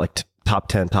talked about like top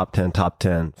 10,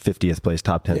 50th place,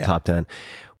 top 10, top 10.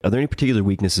 Are there any particular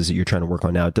weaknesses that you're trying to work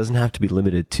on now? It doesn't have to be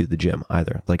limited to the gym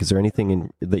either. Like, is there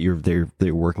anything that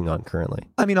you're working on currently?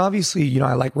 I mean, obviously,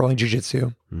 I like rolling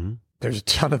jiu-jitsu. Mm-hmm. There's a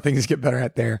ton of things to get better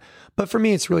at there. But for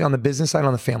me, it's really on the business side,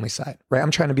 on the family side, right? I'm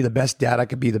trying to be the best dad I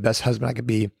could be, the best husband I could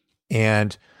be.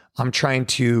 And I'm trying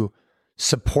to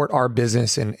support our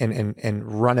business and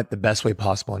run it the best way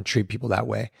possible and treat people that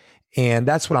way. And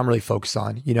that's what I'm really focused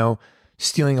on.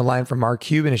 Stealing a line from Mark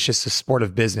Cuban, it's just a sport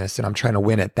of business, and I'm trying to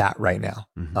win at that right now,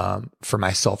 for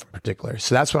myself in particular.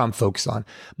 So that's what I'm focused on.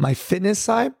 My fitness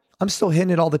side, I'm still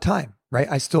hitting it all the time, right?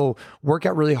 I still work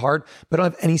out really hard, but I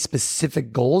don't have any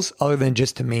specific goals other than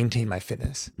just to maintain my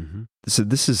fitness. Mm-hmm. So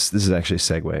this is actually a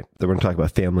segue. We're going to talk about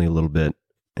family a little bit,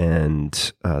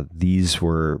 and these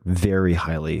were very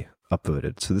highly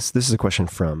upvoted. So this is a question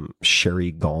from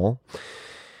Sherry Gall.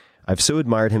 I've so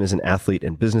admired him as an athlete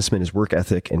and businessman. His work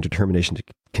ethic and determination to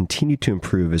continue to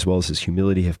improve, as well as his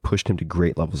humility, have pushed him to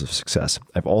great levels of success.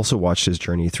 I've also watched his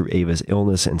journey through Ava's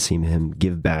illness and seen him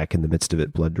give back in the midst of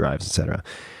it, blood drives, etc.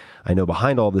 I know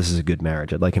behind all this is a good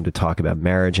marriage. I'd like him to talk about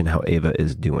marriage and how Ava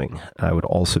is doing. It would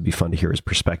also be fun to hear his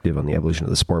perspective on the evolution of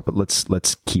the sport, but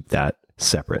let's keep that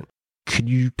separate. Could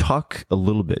you talk a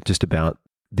little bit just about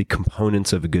the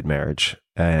components of a good marriage,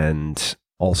 and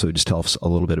also just tell us a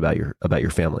little bit about your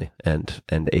family and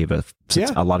Ava,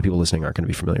 since a lot of people listening aren't going to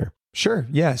be familiar. Sure.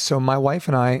 Yeah. So my wife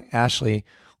and I, Ashley,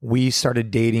 we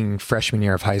started dating freshman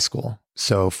year of high school.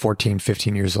 So 14,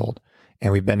 15 years old.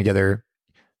 And we've been together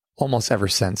almost ever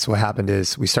since. What happened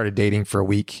is we started dating for a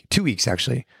week, 2 weeks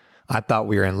actually. I thought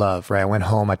we were in love, right? I went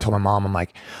home. I told my mom, I'm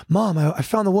like, Mom, I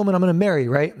found the woman I'm going to marry,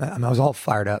 right? And I was all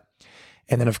fired up.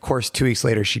 And then of course, 2 weeks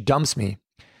later, she dumps me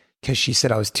because she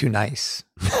said I was too nice.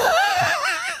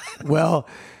 Well,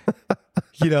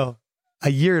 a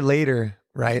year later,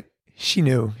 right? She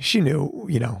knew,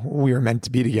 we were meant to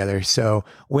be together. So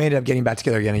we ended up getting back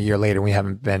together again a year later. We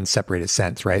haven't been separated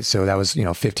since, right? So that was,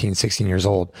 15, 16 years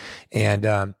old.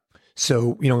 And,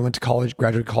 so, we went to college,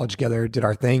 graduated college together, did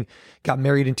our thing, got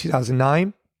married in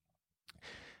 2009,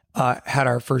 had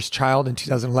our first child in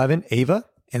 2011, Ava.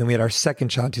 And then we had our second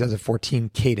child in 2014,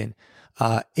 Caden.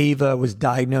 Ava was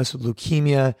diagnosed with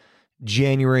leukemia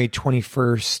January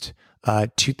 21st,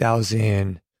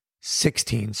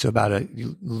 2016. So about a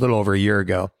little over a year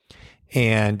ago.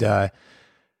 And,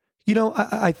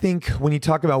 I think when you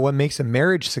talk about what makes a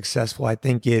marriage successful, I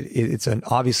think it's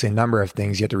obviously a number of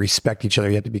things. You have to respect each other.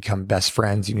 You have to become best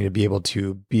friends. You need to be able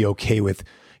to be okay with,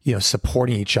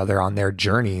 supporting each other on their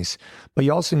journeys. But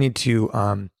you also need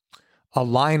to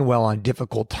align well on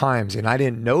difficult times. And I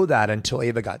didn't know that until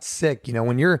Ava got sick.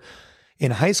 When you're in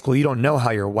high school, you don't know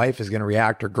how your wife is going to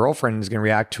react or girlfriend is going to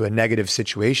react to a negative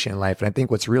situation in life. And I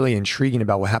think what's really intriguing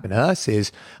about what happened to us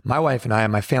is my wife and I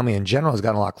and my family in general has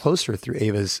gotten a lot closer through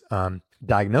Ava's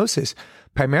diagnosis,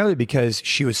 primarily because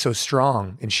she was so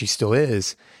strong and she still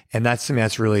is. And that's something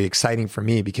that's really exciting for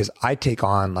me because I take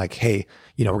on like, hey,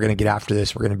 we're going to get after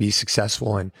this. We're going to be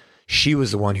successful. And she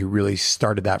was the one who really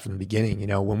started that from the beginning.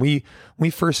 When we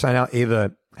first found out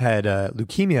Ava had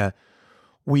leukemia,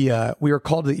 we were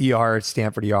called to the ER at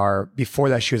Stanford ER. Before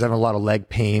that, she was having a lot of leg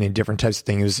pain and different types of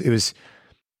things. It was.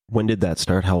 When did that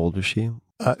start? How old was she?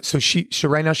 So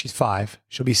right now she's 5.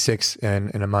 She'll be 6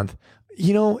 in a month.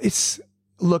 It's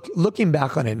looking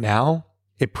back on it now,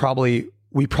 we probably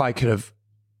could have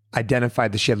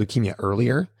identified that she had leukemia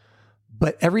earlier,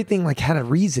 but everything had a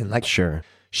reason. Sure,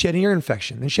 she had an ear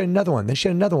infection, then she had another one, then she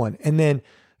had another one, and then.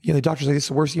 The doctor's like, this is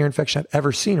the worst ear infection I've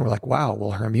ever seen. And we're like, wow,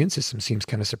 well, her immune system seems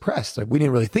kind of suppressed. We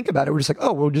didn't really think about it. We're just like,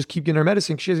 oh, we'll just keep getting her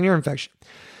medicine because she has an ear infection.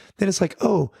 Then it's like,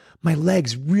 oh, my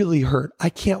legs really hurt.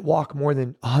 I can't walk more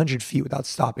than 100 feet without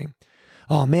stopping.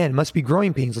 Oh man, it must be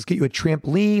growing pains. Let's get you a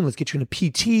trampoline. Let's get you in a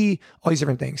PT, all these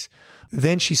different things.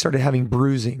 Then she started having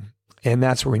bruising. And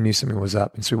that's where we knew something was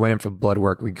up. And so we went in for blood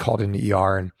work. We called in the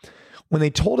ER. And when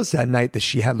they told us that night that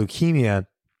she had leukemia,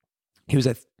 it was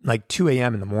at 2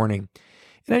 a.m. in the morning.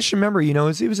 And I just remember, it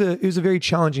was a very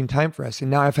challenging time for us. And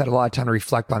now I've had a lot of time to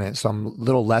reflect on it. So I'm a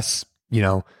little less,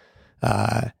 when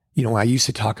I used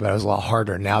to talk about it, it was a lot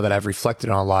harder. Now that I've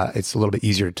reflected on a lot, it's a little bit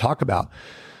easier to talk about.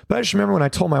 But I just remember when I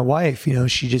told my wife, we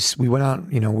went out,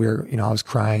 I was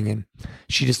crying and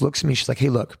she just looks at me. She's like, hey,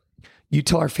 look, you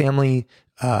tell our family,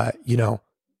 let them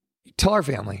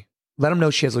know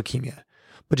she has leukemia.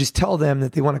 But just tell them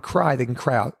that they want to cry, they can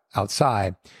cry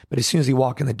outside. But as soon as they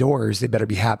walk in the doors, they better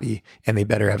be happy and they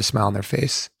better have a smile on their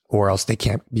face or else they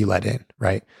can't be let in,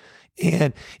 right?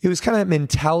 And it was kind of that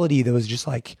mentality that was just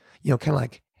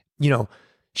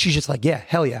she's just like, yeah,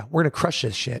 hell yeah, we're going to crush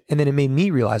this shit. And then it made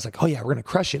me realize oh yeah, we're going to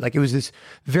crush it. It was this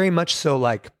very much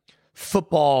so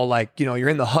football, you're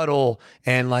in the huddle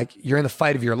and you're in the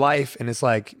fight of your life. And it's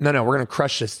no, we're going to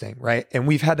crush this thing, right? And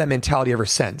we've had that mentality ever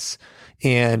since.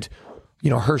 And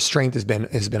her strength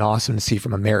has been awesome to see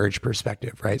from a marriage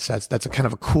perspective, right? So that's a kind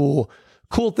of a cool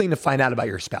thing to find out about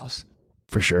your spouse.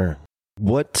 For sure.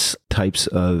 What types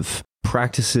of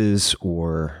practices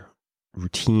or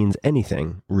routines,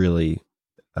 anything really,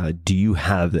 do you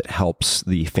have that helps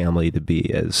the family to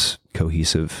be as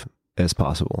cohesive as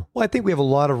possible? Well, I think we have a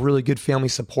lot of really good family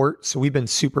support. So we've been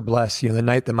super blessed. The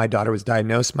night that my daughter was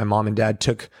diagnosed, my mom and dad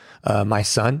took my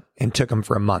son and took him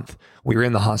for a month. We were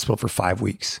in the hospital for 5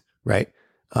 weeks. Right.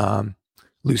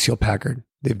 Lucille Packard,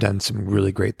 they've done some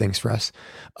really great things for us.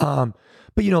 But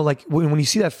when you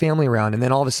see that family around and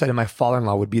then all of a sudden my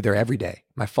father-in-law would be there every day.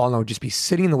 My father-in-law would just be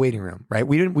sitting in the waiting room, right?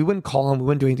 We wouldn't call him. We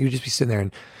wouldn't do anything. We'd just be sitting there.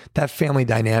 And that family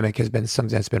dynamic has been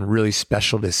something that's been really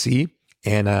special to see.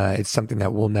 And it's something that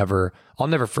I'll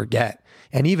never forget.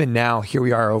 And even now, here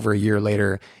we are over a year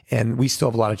later, and we still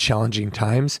have a lot of challenging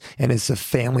times. And it's the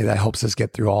family that helps us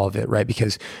get through all of it, right?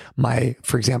 Because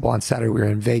for example, on Saturday, we were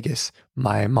in Vegas.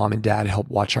 My mom and dad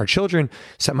helped watch our children,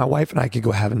 so my wife and I could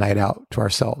go have a night out to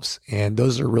ourselves. And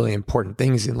those are really important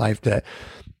things in life that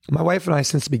my wife and I,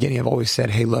 since the beginning, have always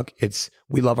said, hey, look,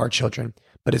 we love our children,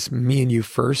 but it's me and you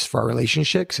first for our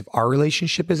relationship. Because if our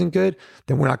relationship isn't good,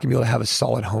 then we're not going to be able to have a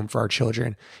solid home for our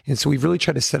children. And so we've really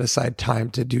tried to set aside time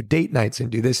to do date nights and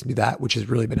do this and do that, which has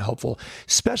really been helpful,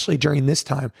 especially during this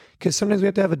time, because sometimes we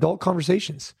have to have adult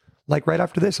conversations. Like right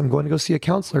after this, I'm going to go see a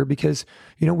counselor because,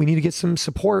 we need to get some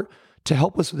support to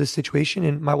help us with this situation.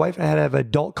 And my wife and I had to have an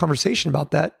adult conversation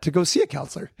about that to go see a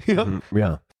counselor.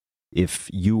 Yeah. If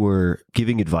you were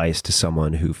giving advice to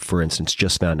someone who, for instance,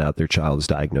 just found out their child is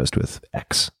diagnosed with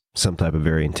X, some type of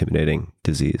very intimidating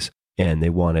disease, and they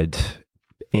wanted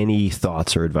any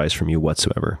thoughts or advice from you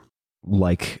whatsoever,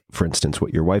 like, for instance,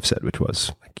 what your wife said, which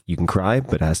was, like, you can cry,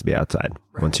 but it has to be outside.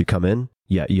 Right. Once you come in,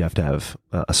 you have to have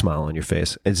a smile on your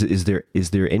face. Is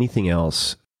there anything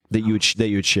else that you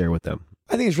would share with them?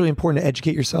 I think it's really important to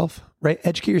educate yourself, right?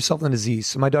 Educate yourself on disease.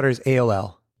 So my daughter is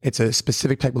ALL. It's a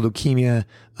specific type of leukemia.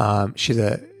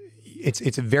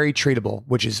 It's very treatable,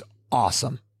 which is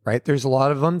awesome, right? There's a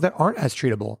lot of them that aren't as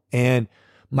treatable. And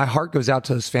my heart goes out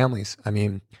to those families. I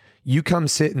mean, you come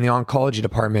sit in the oncology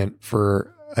department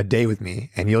for a day with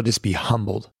me and you'll just be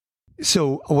humbled.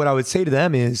 So what I would say to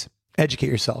them is educate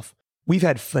yourself. We've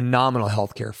had phenomenal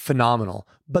healthcare, phenomenal.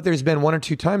 But there's been one or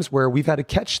two times where we've had to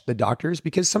catch the doctors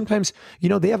because sometimes,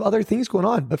 they have other things going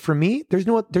on. But for me, there's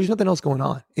nothing else going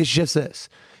on. It's just this.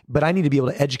 But I need to be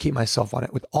able to educate myself on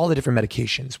it with all the different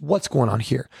medications. What's going on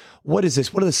here? What is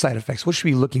this? What are the side effects? What should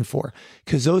we be looking for?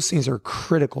 Because those things are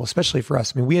critical, especially for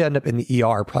us. I mean, we end up in the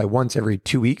ER probably once every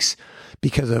 2 weeks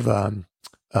because of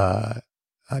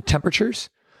temperatures.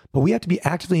 But we have to be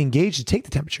actively engaged to take the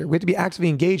temperature. We have to be actively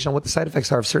engaged on what the side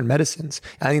effects are of certain medicines.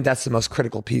 And I think that's the most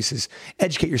critical piece is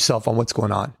educate yourself on what's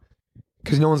going on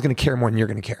because no one's going to care more than you're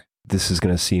going to care. This is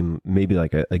going to seem maybe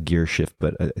like a gear shift,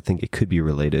 but I think it could be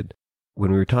related.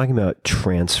 When we were talking about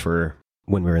transfer,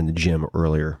 when we were in the gym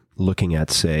earlier, looking at,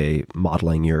 say,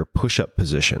 modeling your push-up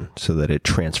position so that it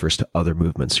transfers to other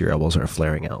movements, your elbows aren't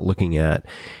flaring out, looking at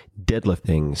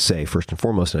deadlifting, say, first and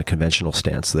foremost in a conventional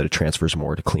stance so that it transfers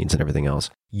more to cleans and everything else.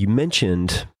 You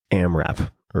mentioned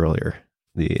AMRAP earlier,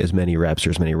 as many reps or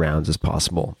as many rounds as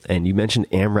possible. And you mentioned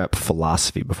AMRAP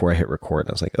philosophy before I hit record.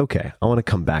 And I was like, okay, I want to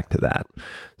come back to that.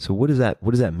 So what does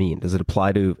that mean? Does it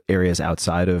apply to areas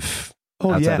outside of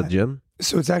the gym?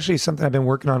 So it's actually something I've been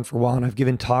working on for a while and I've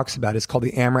given talks about. It's called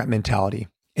the AMRAP mentality.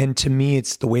 And to me,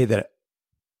 it's the way that,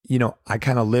 I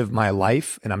kind of live my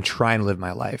life and I'm trying to live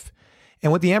my life.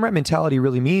 And what the AMRAP mentality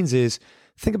really means is,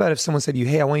 think about if someone said to you,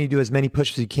 hey, I want you to do as many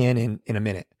push-ups as you can in a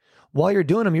minute. While you're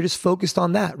doing them, you're just focused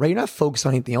on that, right? You're not focused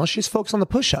on anything else. You're just focused on the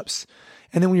push-ups.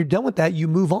 And then when you're done with that, you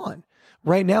move on.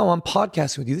 Right now, I'm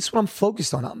podcasting with you. This is what I'm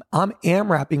focused on. I'm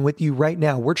AMRAPing with you right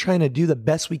now. We're trying to do the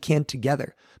best we can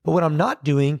together. But what I'm not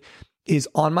doing is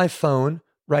on my phone,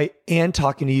 right? And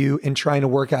talking to you and trying to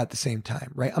work out at the same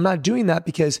time, right? I'm not doing that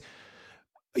because,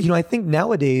 I think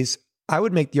nowadays I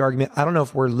would make the argument, I don't know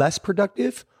if we're less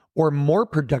productive or more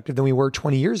productive than we were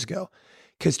 20 years ago.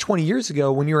 Because 20 years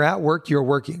ago, when you're at work, you're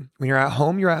working. When you're at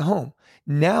home, you're at home.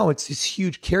 Now it's this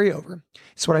huge carryover.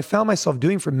 So what I found myself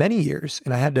doing for many years,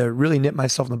 and I had to really nip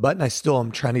myself in the butt, and I still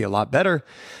am trying to get a lot better,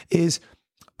 is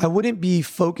I wouldn't be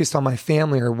focused on my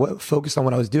family or focused on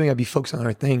what I was doing. I'd be focused on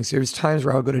other things. There was times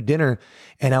where I would go to dinner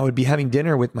and I would be having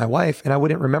dinner with my wife and I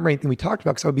wouldn't remember anything we talked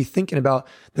about because I would be thinking about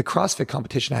the CrossFit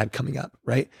competition I had coming up,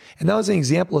 right? And that was an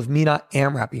example of me not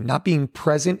AMRAPing, not being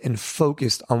present and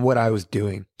focused on what I was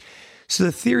doing. So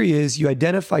the theory is you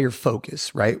identify your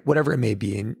focus, right? Whatever it may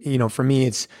be. And, for me,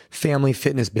 it's family,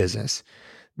 fitness, business.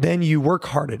 Then you work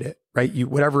hard at it, right?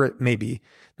 Whatever it may be.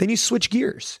 Then you switch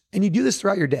gears and you do this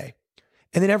throughout your day.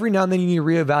 And then every now and then you need to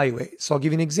reevaluate. So I'll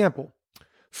give you an example.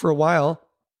 For a while,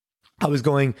 I was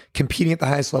competing at the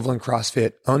highest level in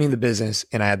CrossFit, owning the business,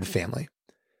 and I had the family.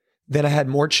 Then I had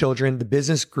more children, the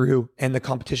business grew, and the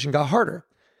competition got harder.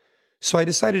 So I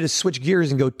decided to switch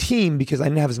gears and go team because I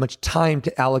didn't have as much time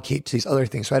to allocate to these other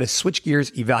things. So I had to switch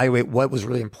gears, evaluate what was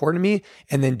really important to me,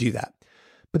 and then do that.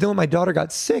 But then when my daughter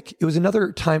got sick, it was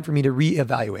another time for me to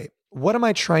reevaluate. What am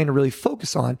I trying to really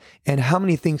focus on, and how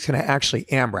many things can I actually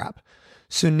AMRAP?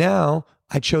 So now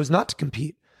I chose not to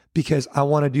compete because I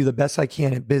want to do the best I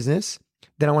can at business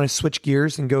Then I want to switch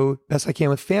gears and go best I can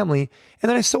with family. And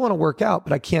then I still want to work out,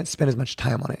 but I can't spend as much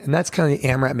time on it. And that's kind of the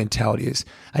AMRAP mentality is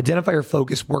identify your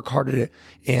focus, work hard at it,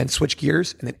 and switch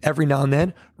gears. And then every now and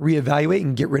then reevaluate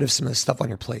and get rid of some of the stuff on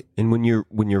your plate. And when you're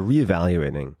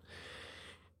reevaluating,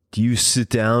 do you sit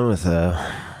down with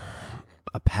a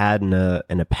pad and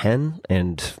a pen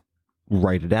and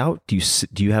write it out? Do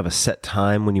you have a set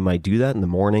time when you might do that, in the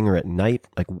morning or at night?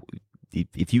 Like,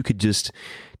 if you could just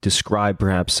describe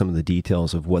perhaps some of the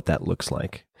details of what that looks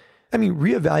like. I mean,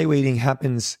 reevaluating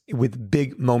happens with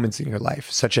big moments in your life,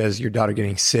 such as your daughter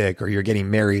getting sick or you're getting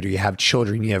married or you have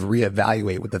children. You have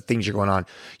reevaluate with the things you're going on.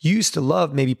 You used to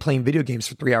love maybe playing video games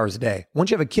for 3 hours a day. Once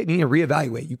you have a kid, you need to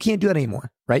reevaluate. You can't do that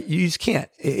anymore, right? You just can't.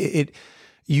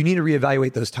 You need to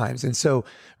reevaluate those times. And so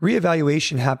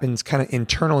reevaluation happens kind of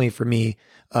internally for me,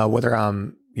 whether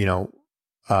I'm,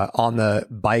 on the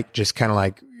bike, just kind of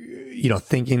like,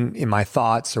 thinking in my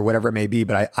thoughts or whatever it may be.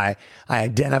 But I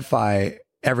identify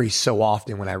every so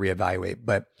often when I reevaluate.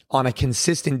 But on a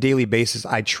consistent daily basis,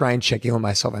 I try and check in with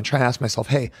myself and try and ask myself,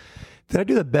 hey, did I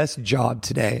do the best job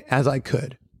today as I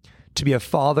could to be a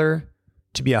father,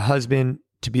 to be a husband,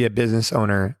 to be a business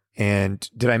owner? And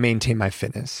did I maintain my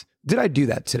fitness? Did I do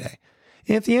that today?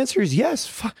 And if the answer is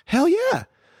yes, hell yeah.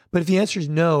 But if the answer is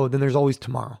no, then there's always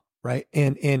tomorrow, right?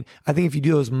 And I think if you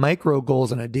do those micro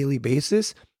goals on a daily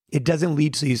basis, it doesn't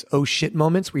lead to these oh shit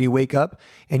moments where you wake up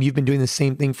and you've been doing the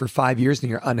same thing for 5 years and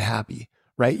you're unhappy,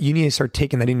 right? You need to start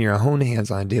taking that into your own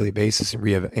hands on a daily basis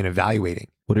and evaluating.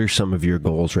 What are some of your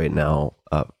goals right now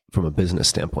from a business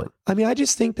standpoint? I mean, I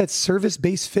just think that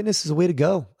service-based fitness is the way to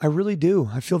go. I really do.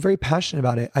 I feel very passionate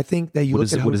about it. I think that what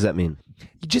does that mean?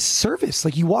 Just service.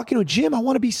 Like you walk into a gym, I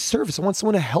want to be service. I want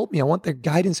someone to help me. I want their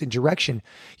guidance and direction.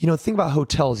 Think about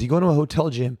hotels. You go into a hotel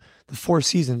gym, the Four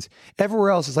Seasons.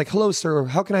 Everywhere else is like, hello, sir.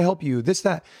 How can I help you? This,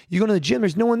 that. You go to the gym,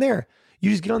 there's no one there.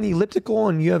 You just get on the elliptical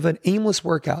and you have an aimless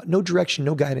workout, no direction,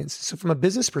 no guidance. So from a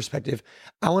business perspective,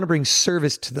 I want to bring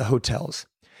service to the hotels.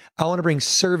 I want to bring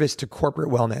service to corporate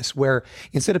wellness, where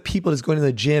instead of people just going to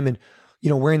the gym and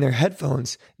wearing their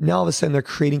headphones, now all of a sudden they're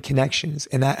creating connections,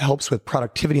 and that helps with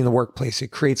productivity in the workplace. It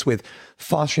creates with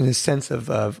fostering this sense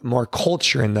of more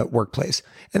culture in the workplace.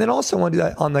 And then also I want to do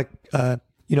that on the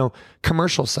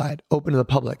commercial side, open to the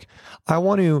public. I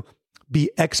want to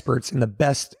be experts and the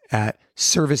best at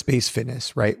service-based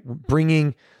fitness, right?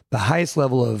 Bringing the highest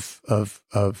level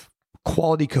of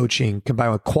quality coaching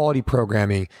combined with quality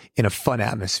programming in a fun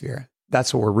atmosphere.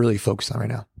 That's what we're really focused on right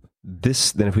now.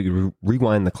 Then if we could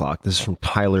rewind the clock, this is from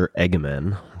Tyler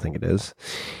Eggeman, I think it is.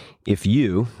 If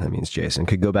you, that means Jason,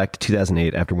 could go back to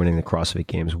 2008 after winning the CrossFit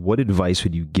Games, what advice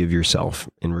would you give yourself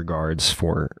in regards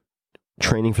for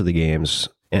training for the games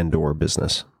and or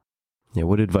business?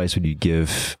 What advice would you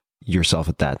give yourself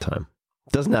at that time?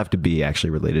 It doesn't have to be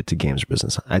actually related to games or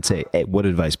business. I'd say, what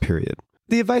advice, period?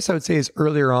 The advice I would say is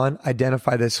earlier on,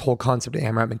 identify this whole concept of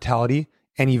AMRAP mentality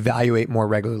and evaluate more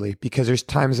regularly, because there's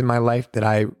times in my life that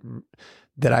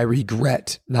I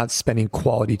regret not spending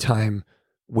quality time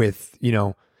with,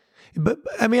 but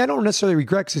I mean, I don't necessarily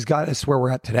regret because it's got us where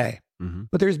we're at today. Mm-hmm.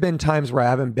 But there's been times where I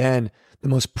haven't been the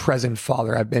most present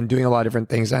father. I've been doing a lot of different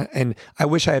things, and I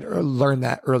wish I had learned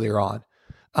that earlier on.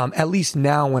 At least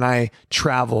now when I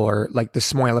travel, or like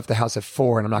this morning I left the house at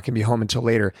 4 and I'm not going to be home until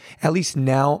later. At least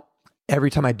now,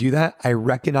 every time I do that, I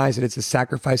recognize that it's a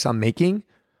sacrifice I'm making,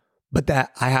 but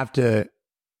that I have to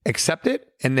accept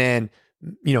it and then,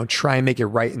 try and make it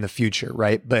right in the future,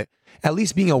 right? But at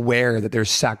least being aware that there's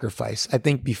sacrifice. I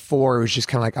think before it was just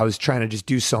kind of like I was trying to just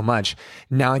do so much.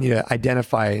 Now I need to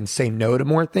identify and say no to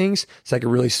more things so I can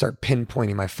really start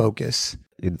pinpointing my focus.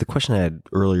 The question I had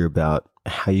earlier about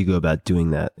how you go about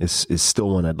doing that is still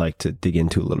one I'd like to dig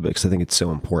into a little bit, because I think it's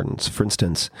so important. So for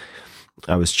instance,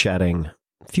 I was chatting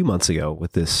a few months ago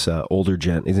with this older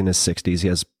gent. He's in his 60s. He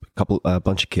has a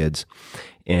bunch of kids,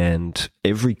 and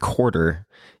every quarter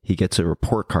he gets a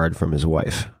report card from his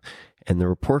wife, and the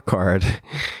report card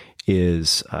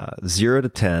is 0 to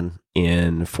 10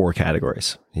 in 4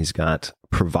 categories. He's got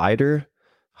provider,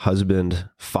 husband,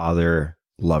 father,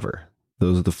 lover.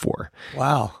 Those are the 4.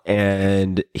 Wow.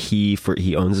 And he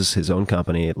owns his own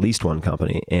company, at least one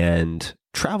company, and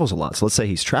travels a lot. So let's say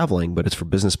he's traveling, but it's for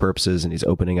business purposes, and he's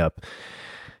opening up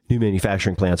new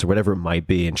manufacturing plants or whatever it might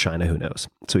be in China, who knows.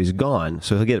 So he's gone.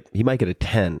 So he might get a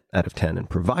 10 out of 10 in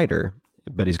provider,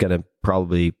 but he's going to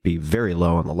probably be very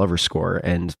low on the lover score,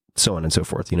 and so on and so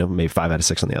forth. Maybe 5 out of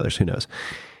 6 on the others, who knows.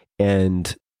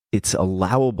 And it's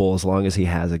allowable as long as he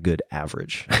has a good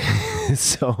average.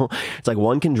 So it's like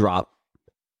one can drop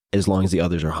as long as the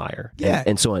others are higher,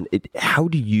 and so on. How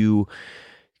do you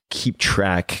keep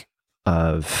track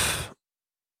of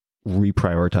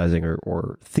reprioritizing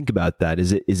or think about that?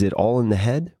 Is it all in the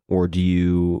head, or do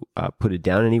you put it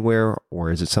down anywhere,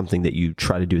 or is it something that you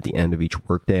try to do at the end of each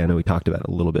workday? I know we talked about it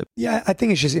a little bit. Yeah, I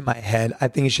think it's just in my head. I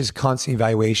think it's just constant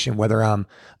evaluation, whether I'm,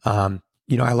 I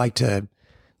like to,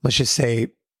 let's just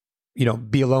say,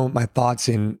 be alone with my thoughts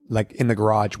in the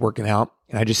garage working out.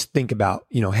 And I just think about,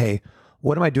 hey,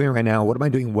 what am I doing right now? What am I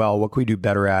doing well? What can we do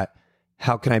better at?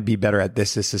 How can I be better at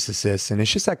this? And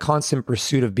it's just that constant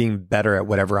pursuit of being better at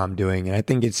whatever I'm doing. And I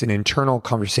think it's an internal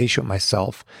conversation with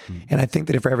myself. And I think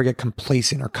that if I ever get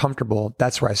complacent or comfortable,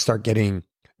 that's where I start getting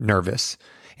nervous.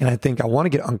 And I think I want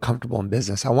to get uncomfortable in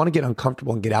business. I want to get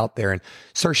uncomfortable and get out there and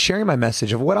start sharing my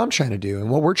message of what I'm trying to do and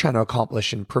what we're trying to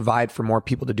accomplish and provide for more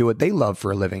people to do what they love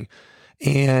for a living.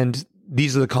 And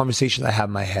these are the conversations I have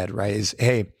in my head, right? Is,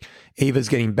 hey, Ava's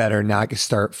getting better. Now I can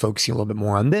start focusing a little bit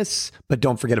more on this, but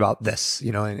don't forget about this,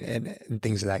 and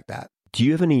things like that. Do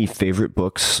you have any favorite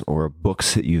books or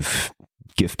books that you've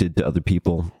gifted to other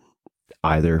people,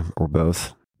 either or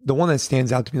both? The one that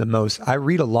stands out to me the most, I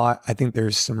read a lot. I think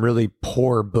there's some really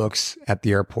poor books at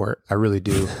the airport. I really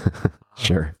do.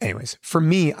 Sure. Anyways, for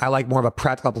me, I like more of a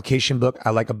practical application book. I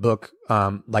like a book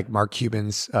like Mark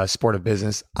Cuban's Sport of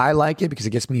Business. I like it because it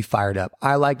gets me fired up.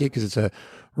 I like it because it's a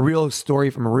real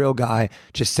story from a real guy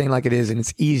just saying like it is, and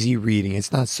it's easy reading.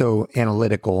 It's not so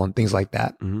analytical and things like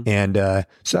that. Mm-hmm. And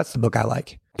so that's the book I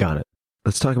like. Got it.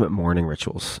 Let's talk about morning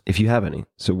rituals, if you have any.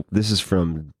 So this is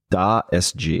from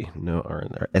SJ,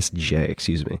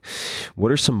 excuse me.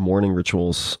 What are some morning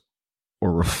rituals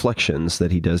or reflections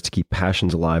that he does to keep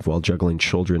passions alive while juggling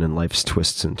children and life's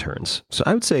twists and turns? So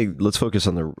I would say let's focus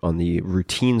on the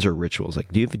routines or rituals.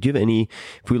 Like, do you have any?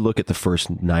 If we look at the first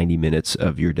 90 minutes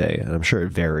of your day, and I'm sure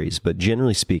it varies, but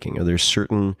generally speaking, are there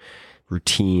certain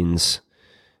routines,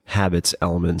 habits,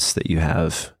 elements that you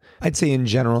have? I'd say in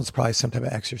general, it's probably some type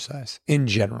of exercise. In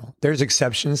general, there's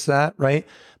exceptions to that, right?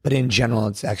 But in general,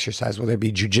 it's exercise, whether it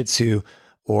be jujitsu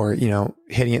or,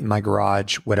 hitting it in my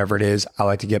garage, whatever it is. I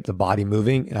like to get the body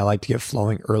moving, and I like to get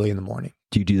flowing early in the morning.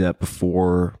 Do you do that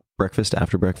before breakfast,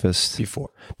 after breakfast? Before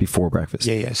breakfast.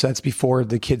 Yeah. So that's before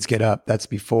the kids get up. That's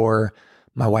before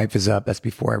my wife is up. That's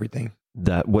before everything.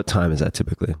 What time is that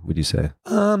typically, would you say?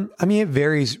 It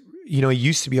varies. It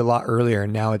used to be a lot earlier,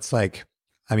 and now it's like,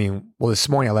 this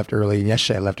morning I left early, and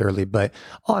yesterday I left early, but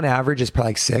on average, it's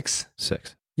probably like 6.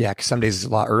 6. Yeah, because some days it's a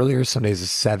lot earlier, some days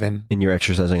it's 7. And you're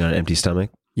exercising on an empty stomach?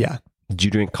 Yeah. Do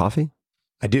you drink coffee?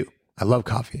 I do. I love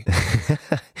coffee.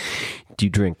 Do you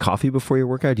drink coffee before your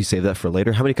workout? Do you save that for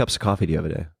later? How many cups of coffee do you have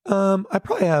a day? I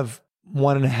probably have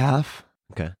 1.5.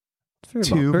 Okay.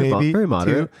 Two, maybe. Very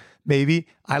moderate. 2, maybe.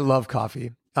 I love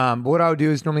coffee. But what I would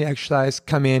do is normally exercise,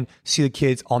 come in, see the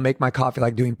kids. I'll make my coffee,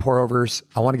 like doing pour overs.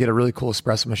 I want to get a really cool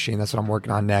espresso machine. That's what I'm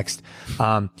working on next.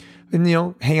 And,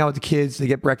 hang out with the kids. They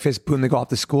get breakfast. Boom, they go off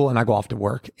to school, and I go off to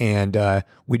work, and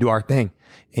we do our thing.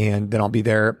 And then I'll be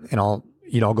there, and I'll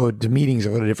go to meetings.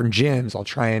 I'll go to different gyms. I'll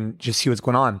try and just see what's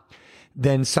going on.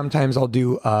 Then sometimes I'll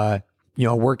do, a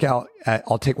workout.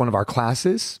 I'll take one of our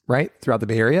classes, right, throughout the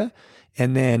Bay Area.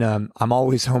 And then I'm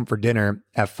always home for dinner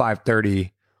at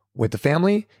 5:30 with the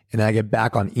family, and then I get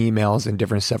back on emails and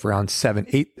different stuff around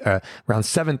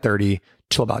 7:30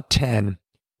 till about 10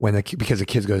 because the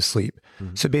kids go to sleep.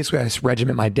 Mm-hmm. So basically, I just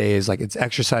regiment my days. Like, it's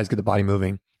exercise, get the body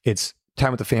moving. It's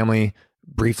time with the family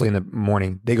briefly in the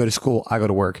morning. They go to school, I go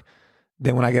to work.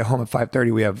 Then when I get home at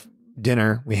 5:30, we have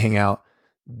dinner, we hang out.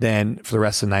 Then for the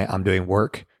rest of the night, I'm doing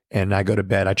work, and I go to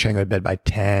bed. I try and go to bed by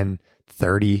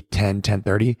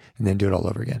 10:30, and then do it all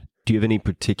over again. Do you have any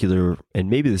particular, and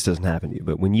maybe this doesn't happen to you,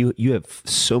 but when you have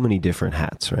so many different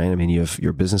hats, right?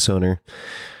 You're a business owner,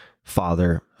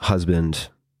 father, husband,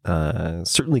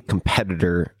 certainly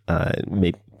competitor,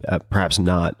 perhaps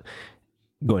not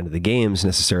going to the games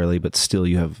necessarily, but still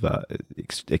you have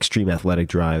extreme athletic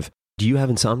drive. Do you have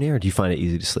insomnia, or do you find it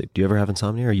easy to sleep? Do you ever have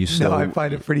insomnia? Or are you so... No, I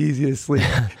find it pretty easy to sleep.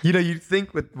 You'd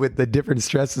think with the different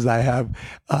stresses I have,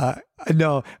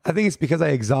 no, I think it's because I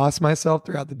exhaust myself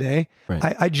throughout the day.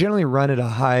 Right. I generally run at a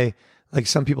high, like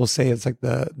some people say it's like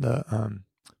the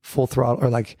full throttle,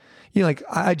 or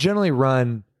I generally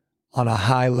run on a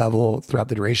high level throughout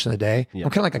the duration of the day. Yeah. I'm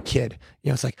kind of like a kid,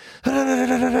 it's like,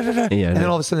 and then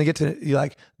all of a sudden they get to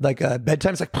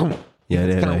bedtime. It's like, boom. Yeah,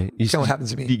 that's kind of what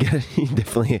happens to me. You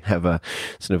definitely have a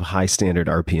sort of high standard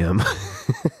RPM,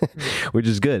 which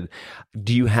is good.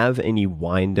 Do you have any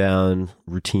wind down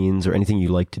routines or anything you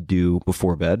like to do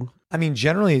before bed?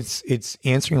 Generally it's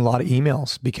answering a lot of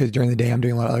emails, because during the day I'm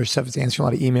doing a lot of other stuff. It's answering a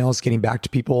lot of emails, getting back to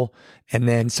people. And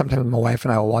then sometimes my wife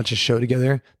and I will watch a show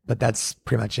together, but that's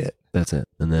pretty much it. That's it.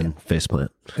 And then faceplant.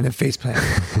 And then faceplant.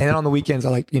 And then on the weekends,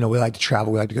 we like to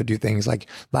travel. We like to go do things like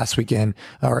last weekend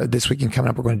or this weekend coming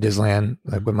up, we're going to Disneyland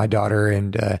with my daughter.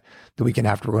 And the weekend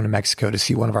after, we're going to Mexico to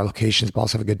see one of our locations, but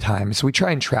also have a good time. So we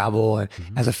try and travel and,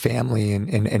 as a family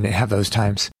and have those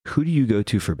times. Who do you go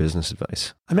to for business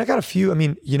advice? I mean, I got a few. I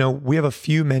mean, we have a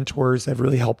few mentors that have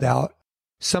really helped out.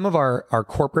 Some of our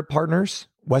corporate partners,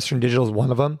 Western Digital is one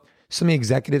of them. Some of the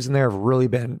executives in there have really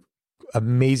been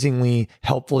amazingly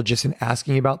helpful just in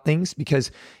asking about things,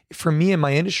 because for me in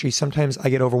my industry, sometimes I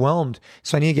get overwhelmed.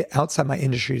 So I need to get outside my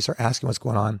industry to start asking what's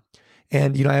going on.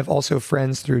 And, I have also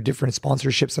friends through different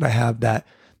sponsorships that I have that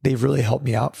they've really helped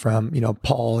me out from,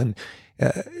 Paul and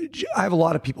I have a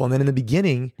lot of people. And then in the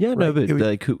beginning, who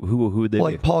would they be?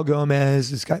 Like Paul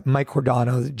Gomez, this guy, Mike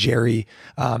Cordano, Jerry,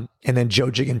 and then Joe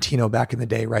Gigantino back in the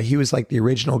day, right? He was like the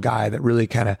original guy that really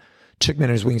kind of took me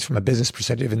under his wings from a business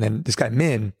perspective. And then this guy,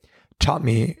 Min, taught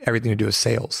me everything to do with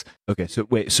sales. Okay. So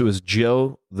wait, so is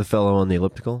Joe the fellow on the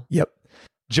elliptical? Yep.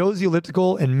 Joe's the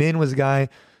elliptical, and Min was a guy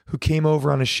who came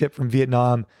over on a ship from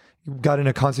Vietnam, got in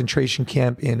a concentration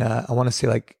camp in, I want to say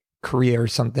like Korea or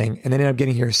something, and then ended up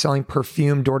getting here selling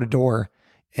perfume door to door.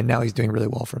 And now he's doing really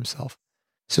well for himself.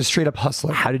 So straight up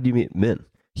hustler. How did you meet Min?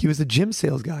 He was a gym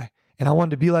sales guy, and I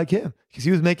wanted to be like him because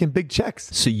he was making big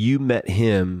checks. So you met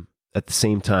him at the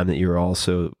same time that you were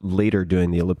also later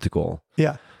doing the elliptical.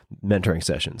 Yeah. Mentoring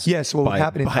sessions. Yeah. So what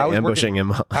happened? By ambushing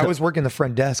him. I was working the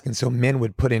front desk, and so Min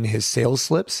would put in his sales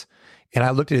slips, and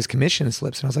I looked at his commission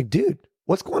slips, and I was like, "Dude,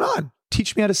 what's going on?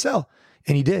 Teach me how to sell."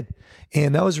 And he did,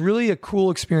 and that was really a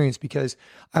cool experience because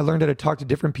I learned how to talk to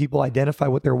different people, identify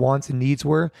what their wants and needs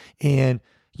were, and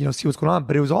see what's going on.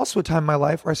 But it was also a time in my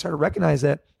life where I started to recognize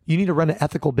that you need to run an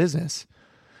ethical business.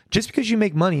 Just because you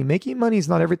make money, making money is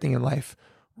not everything in life.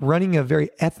 Running a very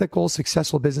ethical,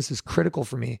 successful business is critical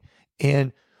for me.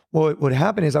 And what would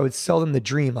happen is I would sell them the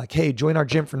dream, like, hey, join our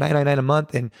gym for $9.99 a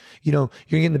month and, you're going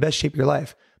to get in the best shape of your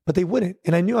life. But they wouldn't.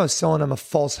 And I knew I was selling them a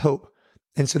false hope.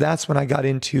 And so that's when I got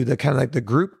into the kind of like the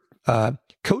group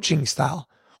coaching style,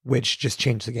 which just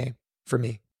changed the game for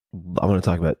me. I want to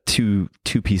talk about two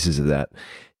pieces of that.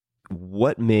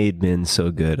 What made Min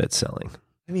so good at selling?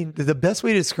 I mean, the best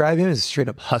way to describe him is straight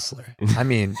up hustler. I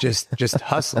mean, just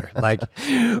hustler. Like,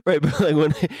 right,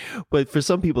 but for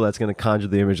some people, that's going to conjure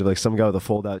the image of like some guy with a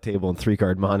fold-out table and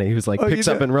 3-card money who's like picks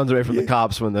up and runs away from the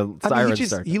cops when the sirens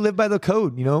start. He lived by the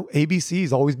code,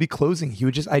 ABCs always be closing. He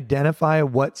would just identify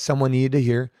what someone needed to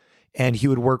hear, and he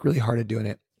would work really hard at doing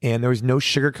it. And there was no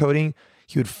sugarcoating.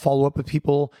 He would follow up with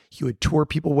people. He would tour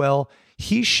people well.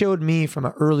 He showed me from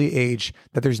an early age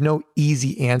that there's no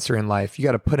easy answer in life. You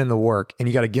got to put in the work, and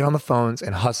you got to get on the phones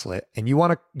and hustle it. And you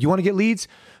want to get leads?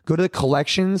 Go to the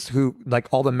collections, who like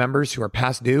all the members who are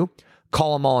past due,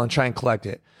 call them all and try and collect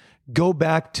it. Go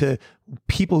back to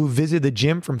people who visited the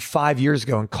gym from 5 years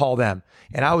ago and call them.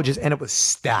 And I would just end up with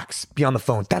stacks, be on the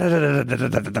phone.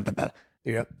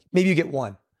 Maybe you get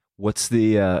one. What's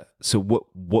the so what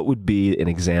would be an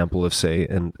example of, say,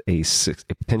 a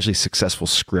potentially successful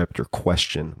script or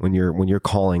question when you're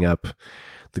calling up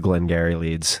the Glengarry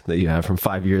leads that you have from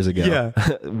 5 years ago? Yeah.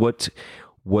 What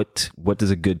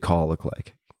does a good call look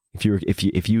like?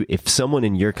 If someone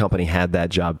in your company had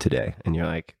that job today, and you're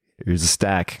like, here's a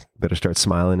stack, better start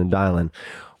smiling and dialing,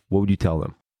 what would you tell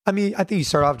them? I mean, I think you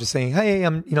start off just saying, "Hey,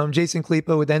 I'm Jason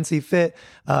Khalipa with NC Fit.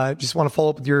 Just want to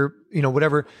follow up with your,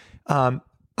 whatever."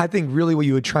 I think really what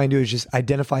you would try and do is just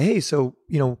identify, hey, so,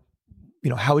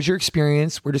 how was your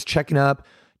experience? We're just checking up.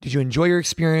 Did you enjoy your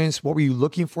experience? What were you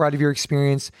looking for out of your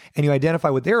experience? And you identify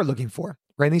what they're looking for,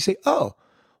 right? And they say, oh,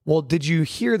 well, did you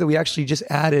hear that we actually just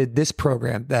added this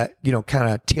program that, kind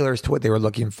of tailors to what they were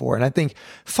looking for? And I think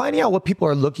finding out what people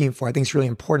are looking for, I think is really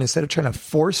important. Instead of trying to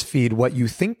force feed what you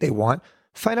think they want,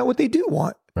 find out what they do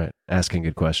want. Right. Asking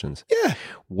good questions. Yeah.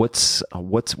 What are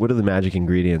the magic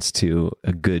ingredients to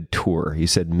a good tour? You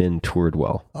said Min toured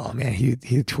well. Oh man, he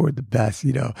toured the best,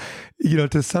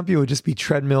 to some people it would just be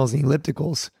treadmills and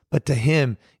ellipticals, but to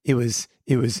him it was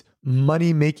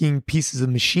money making pieces of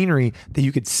machinery that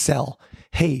you could sell.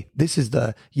 Hey, this is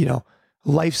the,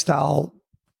 lifestyle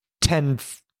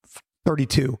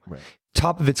 1032, right.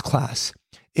 Top of its class.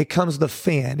 It comes with a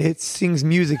fan. It sings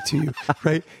music to you,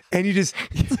 right? And you just...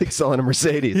 It's like selling a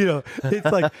Mercedes. It's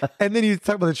like... And then you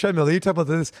talk about the treadmill. Then you talk about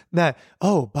this and that.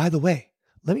 Oh, by the way,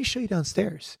 let me show you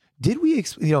downstairs. Did we...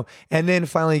 And then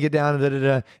finally you get down,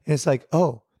 and it's like,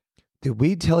 oh, Did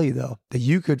we tell you though that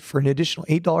you could, for an additional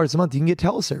 $8 a month, you can get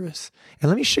towel service? And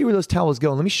let me show you where those towels go.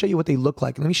 And let me show you what they look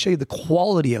like. And let me show you the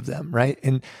quality of them, right?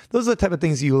 And those are the type of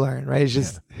things you learn, right? It's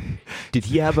just. Did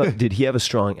he have a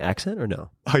strong accent or no?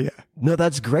 Oh yeah. No,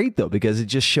 that's great though, because it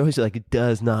just shows you like it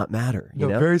does not matter. You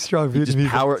know? Very strong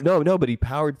Vietnamese. But he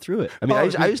powered through it. I mean,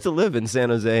 I used to live in San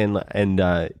Jose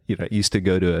and used to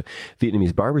go to a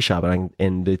Vietnamese barbershop,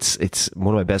 and it's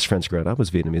one of my best friends growing up was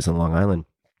Vietnamese on Long Island.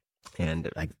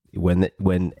 And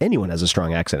when anyone has a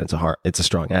strong accent, it's a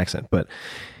strong accent. But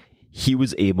he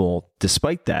was able,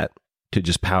 despite that, to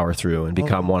just power through and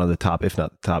become one of the top, if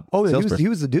not the top. Oh, he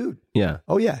was the dude. Yeah.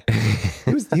 Oh yeah.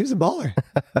 he was a baller.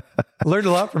 I learned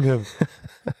a lot from him.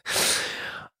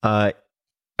 All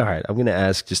right, I'm going to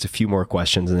ask just a few more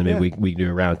questions, and then maybe we can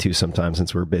do a round two sometime,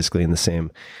 since we're basically in the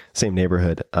same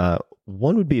neighborhood.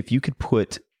 One would be if you could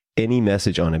put any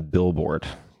message on a billboard.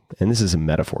 And this is a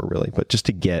metaphor really, but just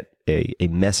to get a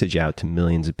message out to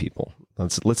millions of people.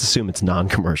 Let's assume it's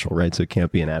non-commercial, right? So it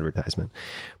can't be an advertisement.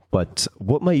 But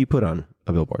what might you put on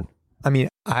a billboard? I mean,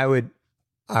 I would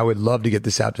love to get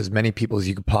this out to as many people as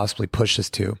you could possibly push this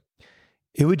to.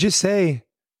 It would just say,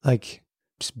 like,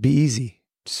 just be easy.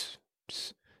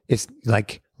 It's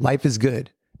like, life is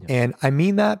good. Yeah. And I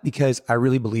mean that because I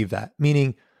really believe that.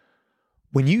 Meaning,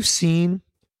 when you've seen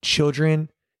children,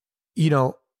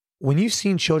 when you've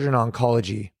seen children in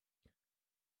oncology,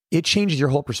 it changes your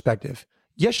whole perspective.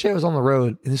 Yesterday I was on the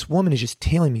road and this woman is just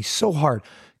tailing me so hard,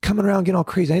 coming around, getting all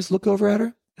crazy. I just look over at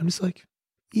her. I'm just like,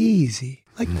 easy,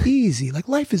 like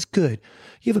life is good.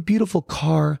 You have a beautiful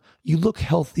car. You look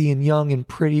healthy and young and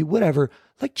pretty, whatever.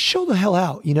 Like, chill the hell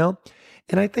out,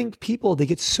 And I think people, they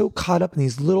get so caught up in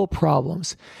these little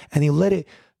problems and they let it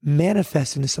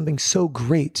manifest into something so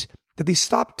great that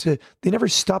they never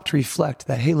stop to reflect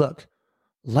that, hey, look,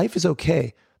 life is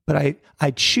okay, but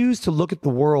I choose to look at the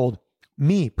world,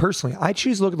 me personally, I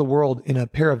choose to look at the world in a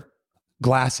pair of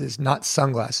glasses, not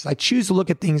sunglasses. I choose to look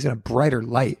at things in a brighter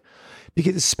light,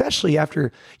 because especially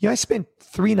after, I spent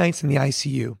 3 nights in the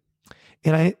ICU,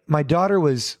 and my daughter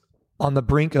was on the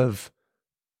brink of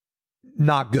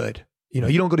not good. You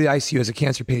don't go to the ICU as a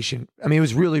cancer patient. I mean, it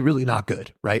was really, really not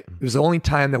good, right? It was the only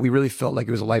time that we really felt like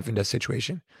it was a life and death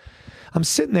situation. I'm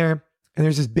sitting there, and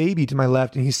there's this baby to my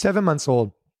left, and he's 7 months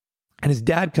old, and his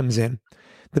dad comes in.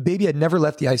 The baby had never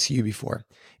left the ICU before.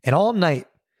 And all night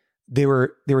they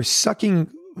were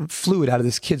sucking fluid out of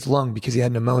this kid's lung because he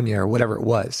had pneumonia or whatever it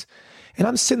was. And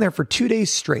I'm sitting there for 2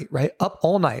 days straight, right? Up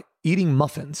all night, eating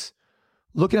muffins,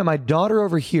 looking at my daughter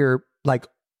over here, like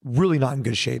really not in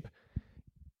good shape.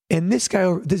 And this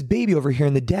baby over here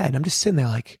and the dad, and I'm just sitting there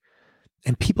like,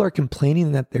 and people are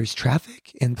complaining that there's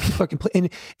traffic, and people are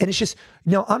complaining. And it's just,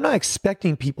 I'm not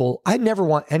expecting people. I never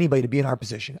want anybody to be in our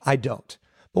position. I don't.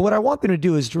 But what I want them to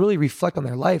do is to really reflect on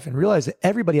their life and realize that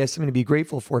everybody has something to be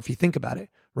grateful for if you think about it,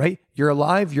 right? You're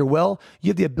alive, you're well, you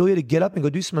have the ability to get up and go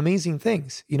do some amazing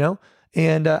things,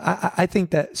 And I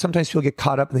think that sometimes people get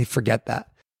caught up and they forget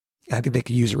that. I think they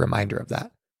could use a reminder of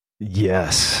that.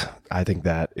 Yes, I think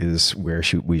that is where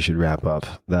we should wrap up.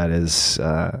 That is,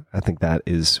 I think that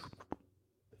is,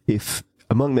 if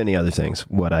among many other things,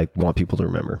 what I want people to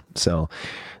remember. So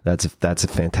that's a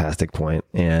fantastic point.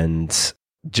 And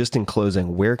just in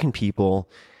closing, where can people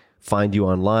find you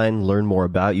online, learn more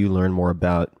about you, learn more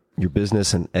about your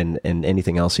business, and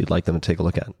anything else you'd like them to take a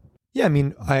look at? Yeah, I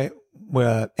mean,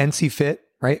 NC Fit,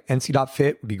 right?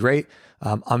 NC.fit would be great.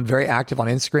 I'm very active on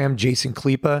Instagram, Jason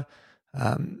Khalipa.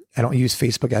 I don't use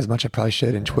Facebook as much. I probably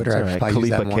should. And Twitter, I probably use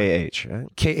that more. KH,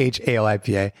 right?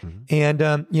 KHALIPA. Mm-hmm. And,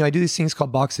 I do these things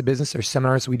called Box of Business. There's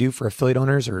seminars we do for affiliate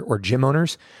owners or gym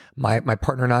owners. My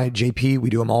partner and I, JP, we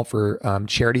do them all for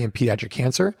charity and pediatric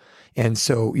cancer. And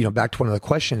so, back to one of the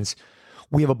questions,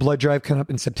 we have a blood drive coming up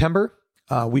in September.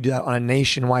 We do that on a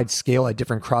nationwide scale at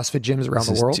different CrossFit gyms around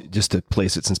the world. Just to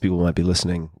place it, since people might be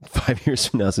listening 5 years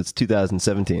from now, so it's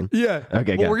 2017. Yeah.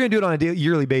 Okay. Well, we're going to do it on a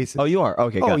yearly basis. Oh, you are?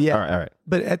 Okay. Oh, yeah. All right.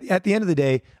 But at the end of the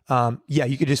day,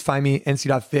 you could just find me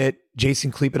nc.fit,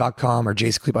 jasonclipa.com, or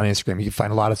Jason Khalipa on Instagram. You can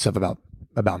find a lot of stuff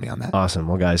about me on that. Awesome.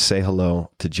 Well, guys, say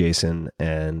hello to Jason,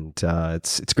 and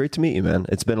it's great to meet you, man.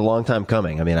 It's been a long time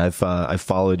coming. I mean, I've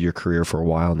followed your career for a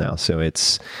while now, so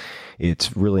it's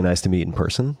really nice to meet in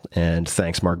person. And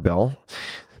thanks, Mark Bell,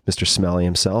 Mr. Smelly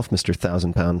himself, Mr.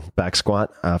 1,000-pound back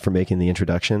squat, for making the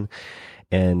introduction.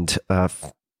 And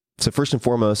so first and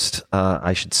foremost,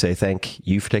 I should say thank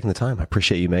you for taking the time. I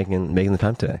appreciate you making the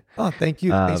time today. Oh, thank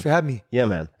you. Thanks for having me. Yeah,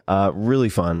 man. Really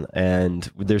fun.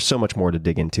 And there's so much more to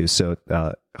dig into. So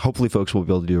hopefully folks will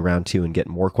be able to do a round 2 and get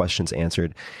more questions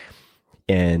answered.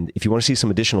 And if you want to see some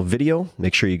additional video,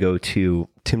 make sure you go to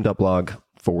tim.blog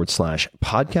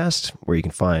legalzoom.com/podcast, where you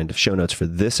can find show notes for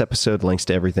this episode, links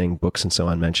to everything, books and so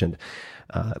on mentioned,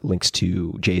 links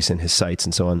to Jason, his sites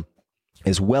and so on,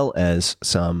 as well as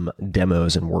some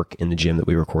demos and work in the gym that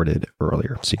we recorded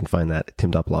earlier. So you can find that at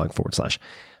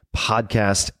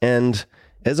tim.blog/podcast. And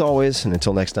as always, and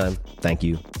until next time, thank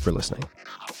you for listening.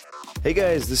 Hey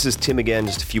guys, this is Tim again.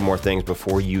 Just a few more things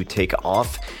before you take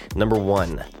off. Number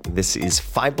one, this is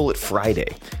 5 Bullet Friday.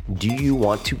 Do you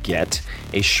want to get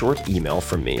a short email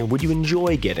from me? Would you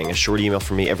enjoy getting a short email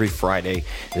from me every Friday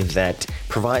that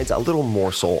provides a little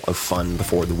morsel of fun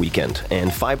before the weekend?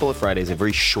 And 5 Bullet Friday is a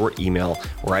very short email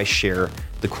where I share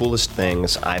the coolest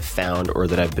things I've found or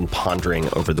that I've been pondering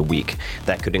over the week.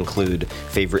 That could include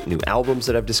favorite new albums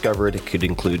that I've discovered. It could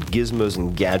include gizmos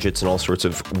and gadgets and all sorts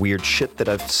of weird shit that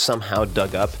I've somehow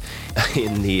dug up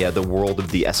in the world of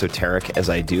the esoteric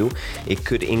as I do. It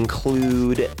could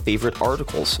include favorite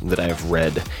articles that I've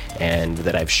read and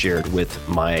that I've shared with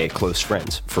my close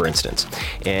friends, for instance.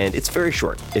 And it's very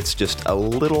short. It's just a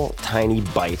little tiny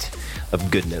bite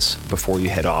of goodness before you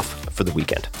head off for the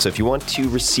weekend. So if you want to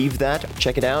receive that,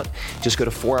 check it out. Just go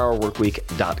to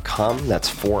 4hourworkweek.com. That's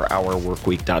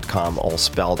 4hourworkweek.com, all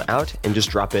spelled out, and just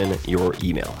drop in your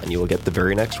email and you will get the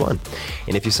very next one.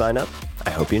 And if you sign up,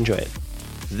 I hope you enjoy it.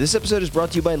 This episode is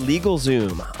brought to you by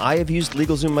LegalZoom. I have used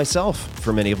LegalZoom myself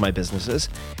for many of my businesses,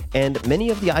 and many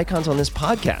of the icons on this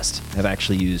podcast have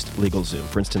actually used LegalZoom.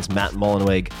 For instance, Matt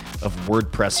Mullenweg of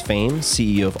WordPress fame,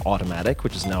 CEO of Automatic,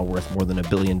 which is now worth more than $1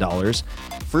 billion,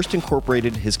 first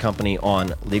incorporated his company on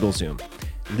LegalZoom.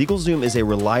 LegalZoom is a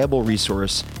reliable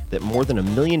resource that more than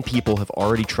 1 million people have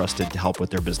already trusted to help with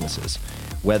their businesses.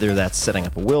 Whether that's setting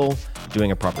up a will,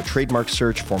 doing a proper trademark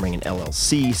search, forming an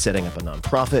LLC, setting up a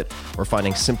nonprofit, or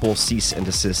finding simple cease and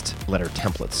desist letter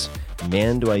templates.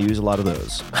 Man, do I use a lot of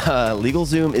those.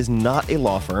 LegalZoom is not a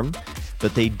law firm,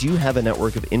 but they do have a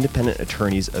network of independent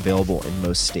attorneys available in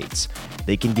most states.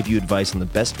 They can give you advice on the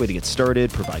best way to get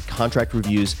started, provide contract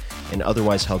reviews, and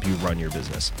otherwise help you run your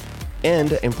business.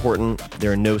 And important,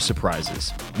 there are no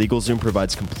surprises. LegalZoom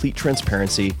provides complete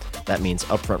transparency. That means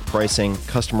upfront pricing,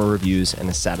 customer reviews, and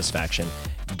a satisfaction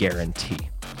guarantee.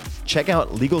 Check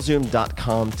out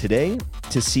LegalZoom.com today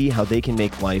to see how they can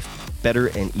make life better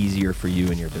and easier for you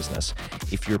and your business.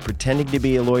 If you're pretending to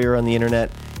be a lawyer on the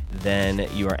internet, then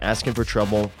you are asking for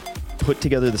trouble. Put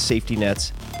together the safety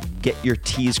nets, get your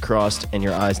T's crossed and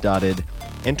your I's dotted.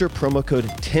 Enter promo code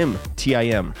TIM,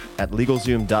 T-I-M, at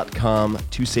LegalZoom.com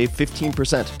to save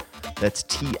 15%. That's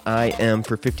T-I-M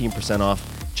for 15%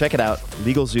 off. Check it out,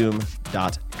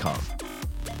 LegalZoom.com.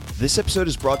 This episode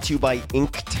is brought to you by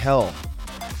Inktel.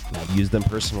 I've used them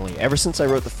personally. Ever since I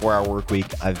wrote the 4-Hour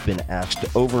Workweek, I've been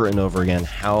asked over and over again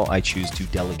how I choose to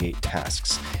delegate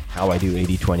tasks, how I do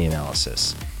 80-20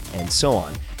 analysis, and so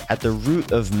on. At the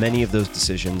root of many of those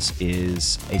decisions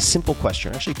is a simple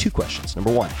question, actually 2 questions.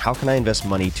 Number 1, how can I invest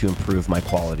money to improve my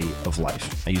quality of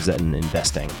life? I use that in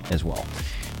investing as well.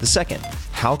 The second,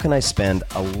 how can I spend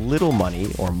a little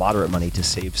money or moderate money to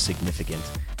save significant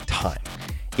time?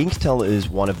 Inktel is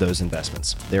one of those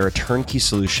investments. They're a turnkey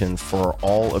solution for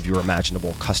all of your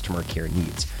imaginable customer care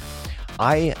needs.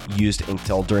 I used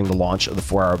Inktel during the launch of the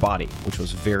 4-Hour Body, which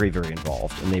was very, very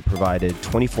involved, and they provided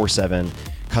 24/7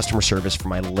 customer service for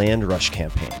my Land Rush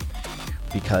campaign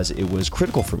because it was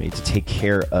critical for me to take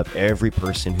care of every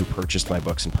person who purchased my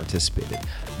books and participated.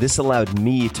 This allowed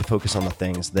me to focus on the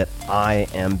things that I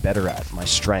am better at, my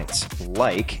strengths,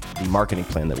 like the marketing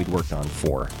plan that we'd worked on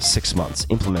for 6 months,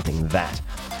 implementing that.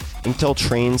 Inktel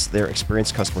trains their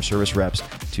experienced customer service reps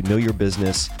to know your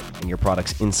business and your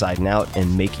products inside and out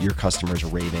and make your customers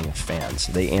raving fans.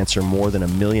 They answer more than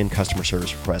 1 million customer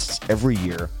service requests every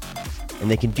year,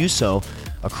 and they can do so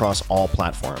across all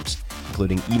platforms,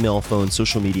 including email, phone,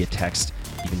 social media, text,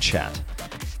 even chat.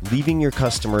 Leaving your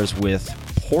customers with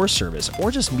poor service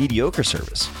or just mediocre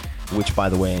service, which, by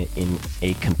the way, in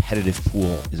a competitive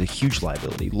pool is a huge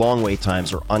liability. Long wait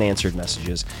times or unanswered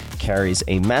messages carries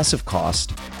a massive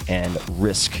cost and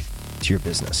risk to your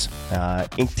business.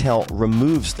 Inktel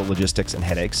removes the logistics and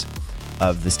headaches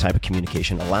of this type of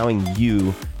communication, allowing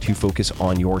you to focus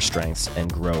on your strengths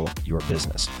and grow your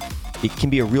business. It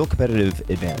can be a real competitive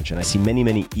advantage, and I see many,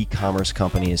 many e-commerce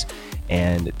companies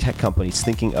and tech companies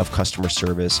thinking of customer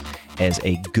service as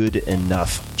a good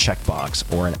enough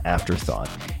checkbox or an afterthought.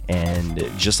 And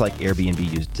just like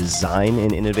Airbnb used design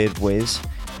in innovative ways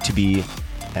to be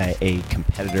a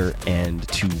competitor and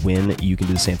to win, you can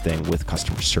do the same thing with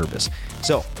customer service.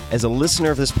 So, as a listener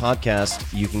of this podcast,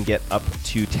 you can get up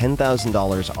to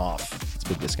 $10,000 off. It's a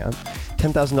big discount.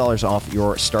 $10,000 off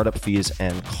your startup fees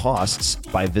and costs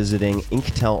by visiting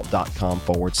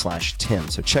inktel.com/Tim.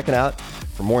 So check it out.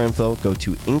 For more info, go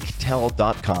to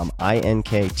inktel.com,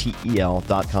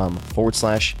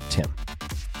 INKTEL.com/Tim.